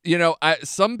then,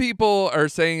 some people are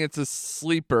saying it's a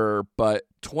sleeper, but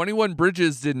 21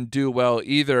 Bridges didn't do well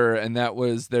either, and that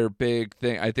was their big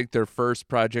thing. I think their first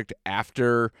project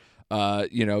after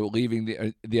leaving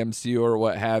the MCU or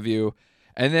what have you.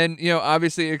 And then,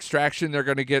 obviously Extraction, they're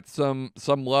going to get some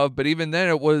love, but even then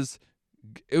it was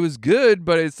good,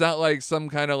 but it's not like some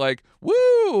kind of like,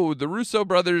 woo, the Russo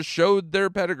brothers showed their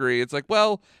pedigree. It's like,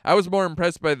 well, I was more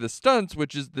impressed by the stunts,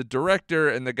 which is the director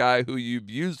and the guy who you've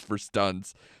used for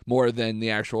stunts more than the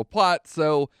actual plot.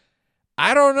 So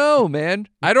I don't know, man.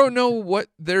 I don't know what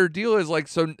their deal is like.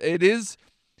 So it is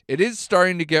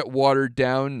starting to get watered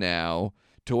down now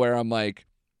to where I'm like,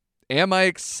 am I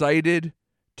excited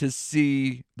to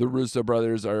see the Russo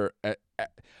brothers are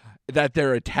that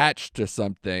they're attached to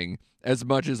something as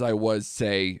much as I was,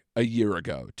 say, a year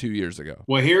ago, 2 years ago?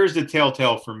 Well, here's the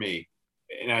telltale for me,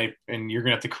 and you're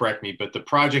gonna have to correct me, but the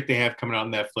project they have coming out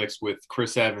on Netflix with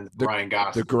Chris Evans, Ryan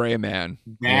Gosling, the Gray Man,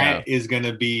 that is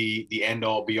gonna be the end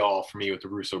all be all for me with the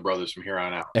Russo brothers from here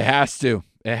on out. It has to.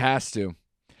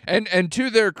 And to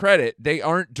their credit, they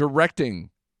aren't directing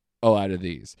a lot of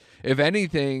these. If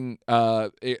anything,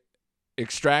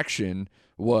 Extraction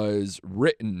was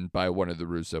written by one of the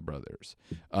Russo brothers,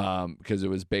 because it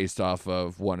was based off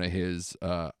of one of his,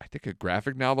 I think a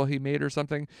graphic novel he made or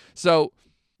something. So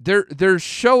they're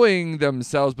showing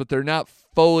themselves, but they're not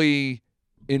fully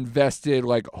invested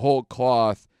like whole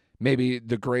cloth. Maybe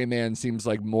the Gray Man seems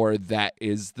like more that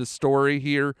is the story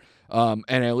here. And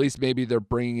at least maybe they're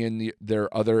bringing in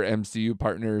their other MCU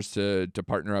partners to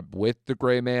partner up with the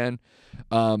Gray Man.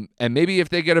 And maybe if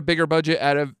they get a bigger budget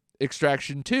out of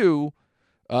Extraction 2,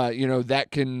 that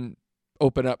can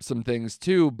open up some things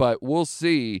too, but we'll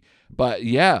see. But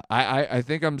yeah, I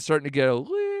think I'm starting to get a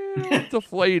little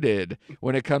deflated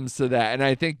when it comes to that. And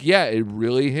I think, yeah, it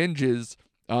really hinges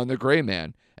on the Gray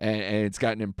Man. And it's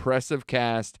got an impressive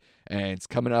cast, and it's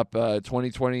coming up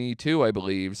 2022, I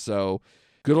believe. So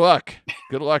good luck.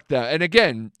 Good luck. And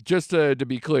again, just to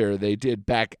be clear, they did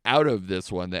back out of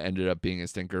this one that ended up being a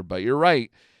stinker. But you're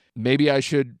right. Maybe I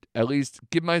should at least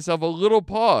give myself a little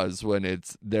pause when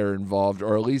they're involved,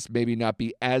 or at least maybe not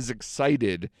be as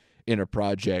excited in a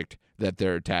project that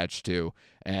they're attached to.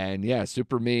 And yeah,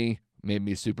 Super Me made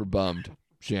me super bummed,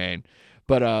 Shane.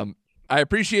 But I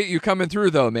appreciate you coming through,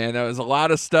 though, man. That was a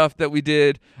lot of stuff that we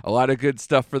did, a lot of good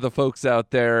stuff for the folks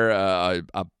out there,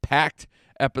 a packed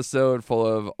episode full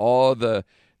of all the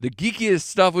geekiest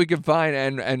stuff we can find,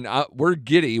 and we're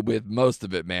giddy with most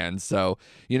of it, man. So,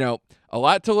 a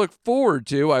lot to look forward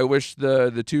to. I wish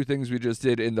the two things we just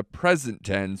did in the present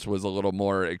tense was a little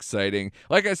more exciting.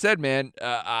 Like I said, man,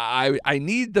 I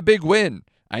need the big win.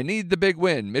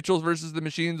 Mitchell's versus the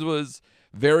Machines was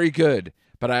very good,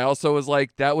 but I also was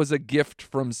like, that was a gift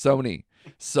from Sony.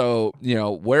 So,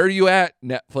 where are you at,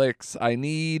 Netflix? I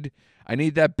need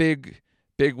that big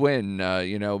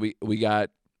win. We got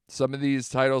some of these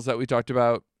titles that we talked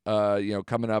about,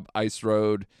 coming up, Ice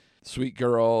Road, Sweet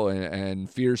Girl, and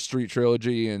Fear Street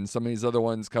Trilogy, and some of these other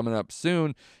ones coming up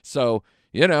soon. So,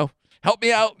 help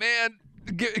me out, man.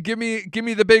 Give me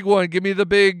the big one. Give me the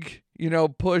big,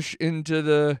 push into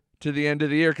the end of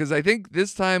the year. Because I think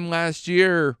this time last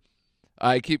year,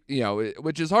 I keep,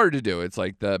 which is hard to do. It's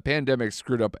like the pandemic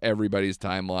screwed up everybody's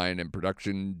timeline and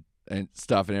production and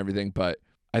stuff and everything. But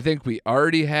I think we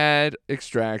already had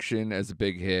Extraction as a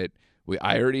big hit.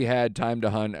 I already had Time to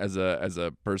Hunt as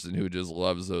a person who just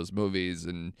loves those movies,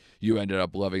 and you ended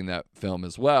up loving that film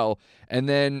as well. And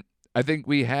then I think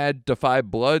we had Defy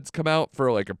Bloods come out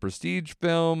for like a prestige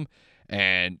film,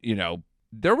 and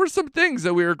there were some things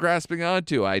that we were grasping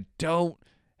onto. I don't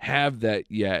have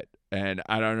that yet, and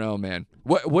I don't know, man.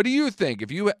 What do you think?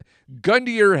 If you gun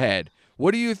to your head,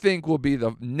 what do you think will be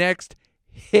the next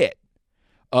hit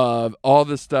of all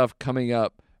the stuff coming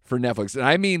up for Netflix? And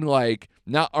I mean, like,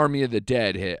 not Army of the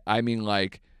Dead hit. I mean,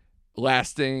 like,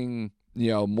 lasting,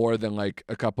 more than like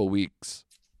a couple weeks.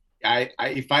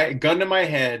 If I gun to my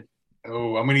head, I'm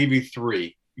gonna give you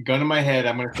three. Gun to my head,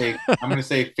 I'm gonna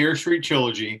say Fair Street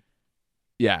Trilogy.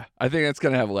 Yeah, I think that's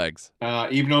gonna have legs.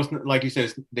 Even though, like you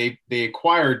said, they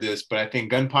acquired this, but I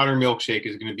think Gunpowder Milkshake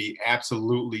is gonna be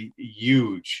absolutely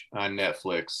huge on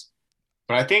Netflix.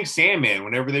 But I think Sandman,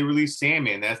 whenever they release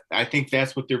Sandman, I think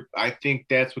that's what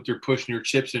they're pushing their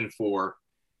chips in for.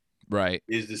 Right.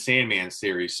 Is the Sandman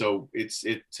series. So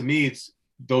to me, it's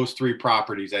those three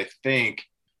properties I think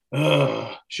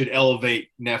should elevate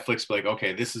Netflix. Like,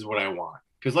 okay, this is what I want.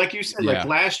 Because like you said, like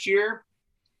last year,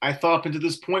 I thought up until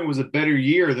this point was a better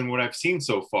year than what I've seen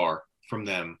so far from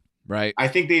them. Right. I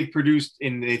think they've produced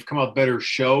and they've come out better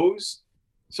shows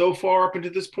so far up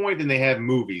until this point than they have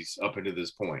movies up until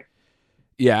this point.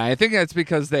 Yeah, I think that's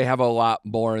because they have a lot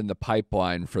more in the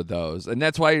pipeline for those. And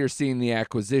that's why you're seeing the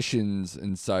acquisitions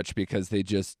and such, because they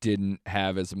just didn't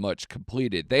have as much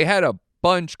completed. They had a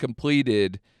bunch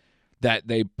completed that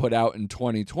they put out in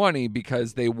 2020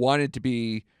 because they wanted to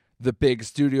be the big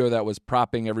studio that was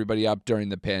propping everybody up during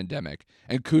the pandemic.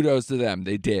 And kudos to them.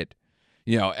 They did.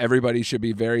 Everybody should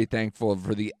be very thankful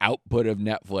for the output of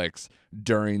Netflix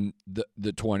during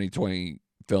the 2020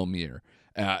 film year,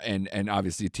 and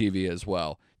obviously TV as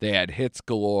well. They had hits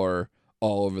galore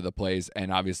all over the place,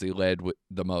 and obviously led with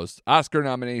the most Oscar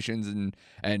nominations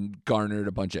and garnered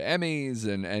a bunch of Emmys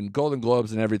and Golden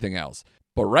Globes and everything else.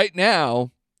 But right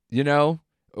now,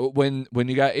 when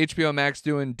you got HBO Max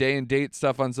doing day and date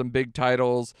stuff on some big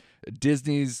titles,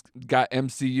 Disney's got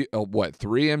MCU,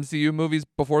 3 MCU movies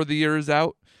before the year is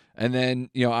out, and then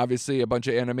obviously a bunch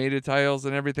of animated titles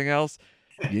and everything else.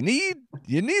 You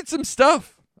need some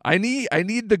stuff. I need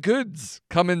the goods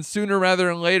coming sooner rather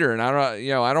than later, and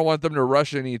I don't want them to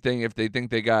rush anything if they think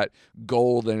they got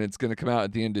gold and it's going to come out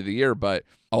at the end of the year. But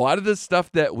a lot of the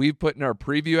stuff that we've put in our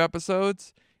preview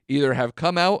episodes either have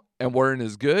come out and weren't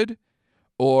as good,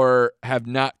 or have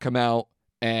not come out,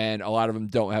 and a lot of them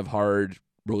don't have hard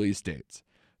release dates.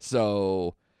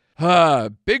 So,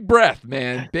 big breath,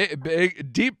 man.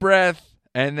 Big deep breath,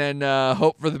 and then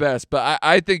hope for the best. But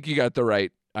I think you got the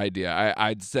right idea.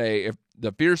 I'd say if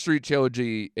the Fear Street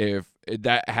trilogy, if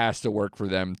that has to work for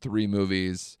them, 3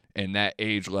 movies in that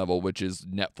age level, which is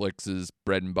Netflix's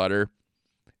bread and butter,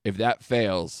 if that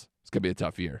fails, it's going to be a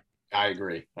tough year. I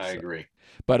agree.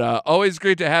 But always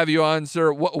great to have you on,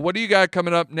 sir. What do you got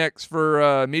coming up next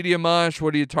for Media Mosh?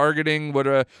 What are you targeting? What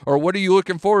are you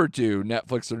looking forward to,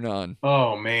 Netflix or none?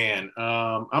 Oh, man.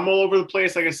 I'm all over the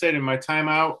place. Like I said, in my time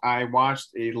out, I watched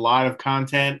a lot of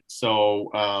content. So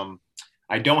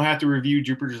I don't have to review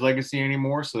Jupiter's Legacy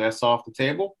anymore. So that's off the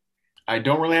table. I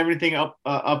don't really have anything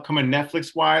upcoming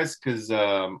Netflix-wise because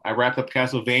I wrapped up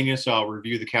Castlevania, so I'll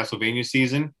review the Castlevania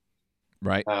season.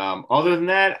 Right. Other than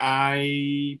that,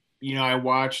 I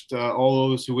watched All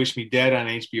Those Who Wish Me Dead on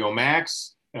HBO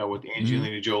Max with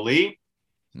Angelina Jolie.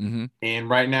 Mm-hmm. And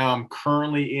right now I'm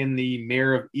currently in the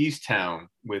Mayor of Easttown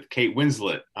with Kate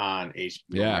Winslet on HBO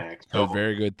Max. So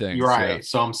very good things. You're right. Yeah.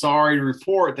 So I'm sorry to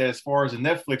report that as far as the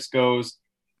Netflix goes,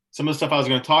 some of the stuff I was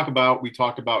going to talk about, we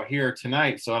talked about here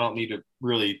tonight. So I don't need to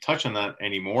really touch on that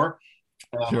anymore.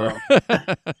 Sure.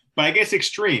 But I guess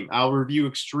Extreme. I'll review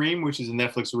Extreme, which is a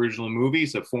Netflix original movie.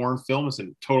 It's a foreign film. It's a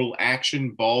total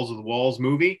action, balls of the walls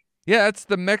movie. Yeah, it's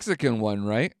the Mexican one,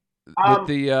 right? With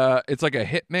the it's like a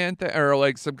hitman thing, or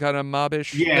like some kind of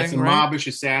mobbish. Yeah, thing, it's a right? mobbish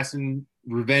assassin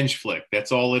revenge flick.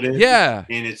 That's all it is. Yeah,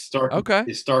 and it's start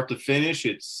to finish.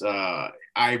 It's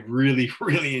I really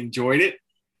really enjoyed it.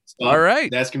 So all right,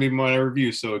 that's gonna be my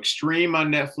review. So Extreme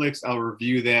on Netflix. I'll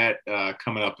review that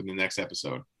coming up in the next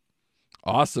episode.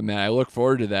 Awesome, man. I look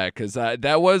forward to that because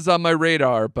that was on my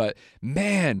radar. But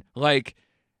man, like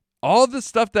all the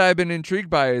stuff that I've been intrigued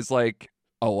by is like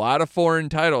a lot of foreign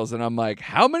titles, and I'm like,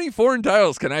 how many foreign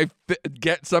titles can I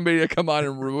get somebody to come on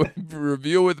and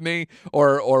review with me,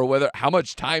 or how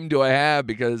much time do I have?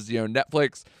 Because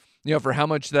Netflix, for how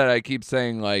much that I keep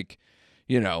saying like,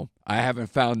 I haven't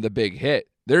found the big hit.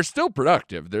 They're still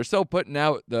productive. They're still putting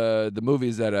out the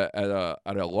movies at a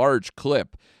large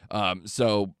clip.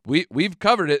 So we've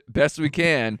covered it best we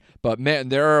can, but man,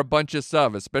 there are a bunch of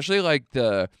stuff, especially like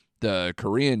the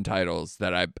Korean titles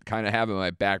that I kind of have in my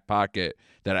back pocket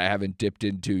that I haven't dipped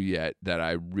into yet that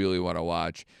I really want to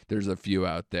watch. There's a few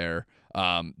out there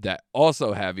that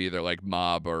also have either like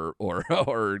mob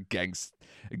or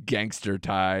gangster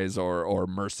ties or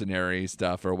mercenary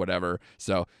stuff or whatever.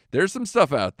 So there's some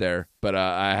stuff out there, but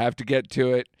I have to get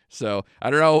to it. So I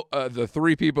don't know, the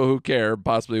 3 people who care,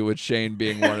 possibly with Shane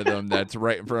being one of them that's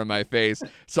right in front of my face.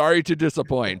 Sorry to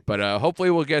disappoint, but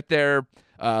hopefully we'll get there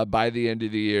by the end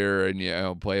of the year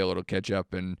and play a little catch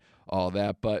up and all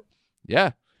that. But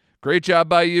yeah, great job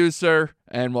by you, sir,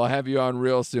 and we'll have you on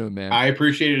real soon, man. I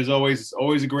appreciate it as always. It's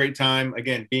always a great time.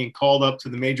 Again, being called up to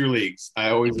the major leagues. I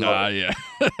always love it.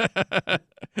 Yeah.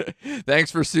 Thanks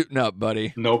for suiting up,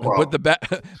 buddy. No problem.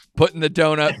 Putting the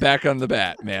donut back on the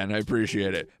bat, man. I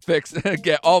appreciate it.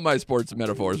 Get all my sports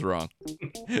metaphors wrong.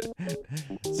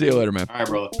 See you later, man. All right,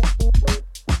 brother.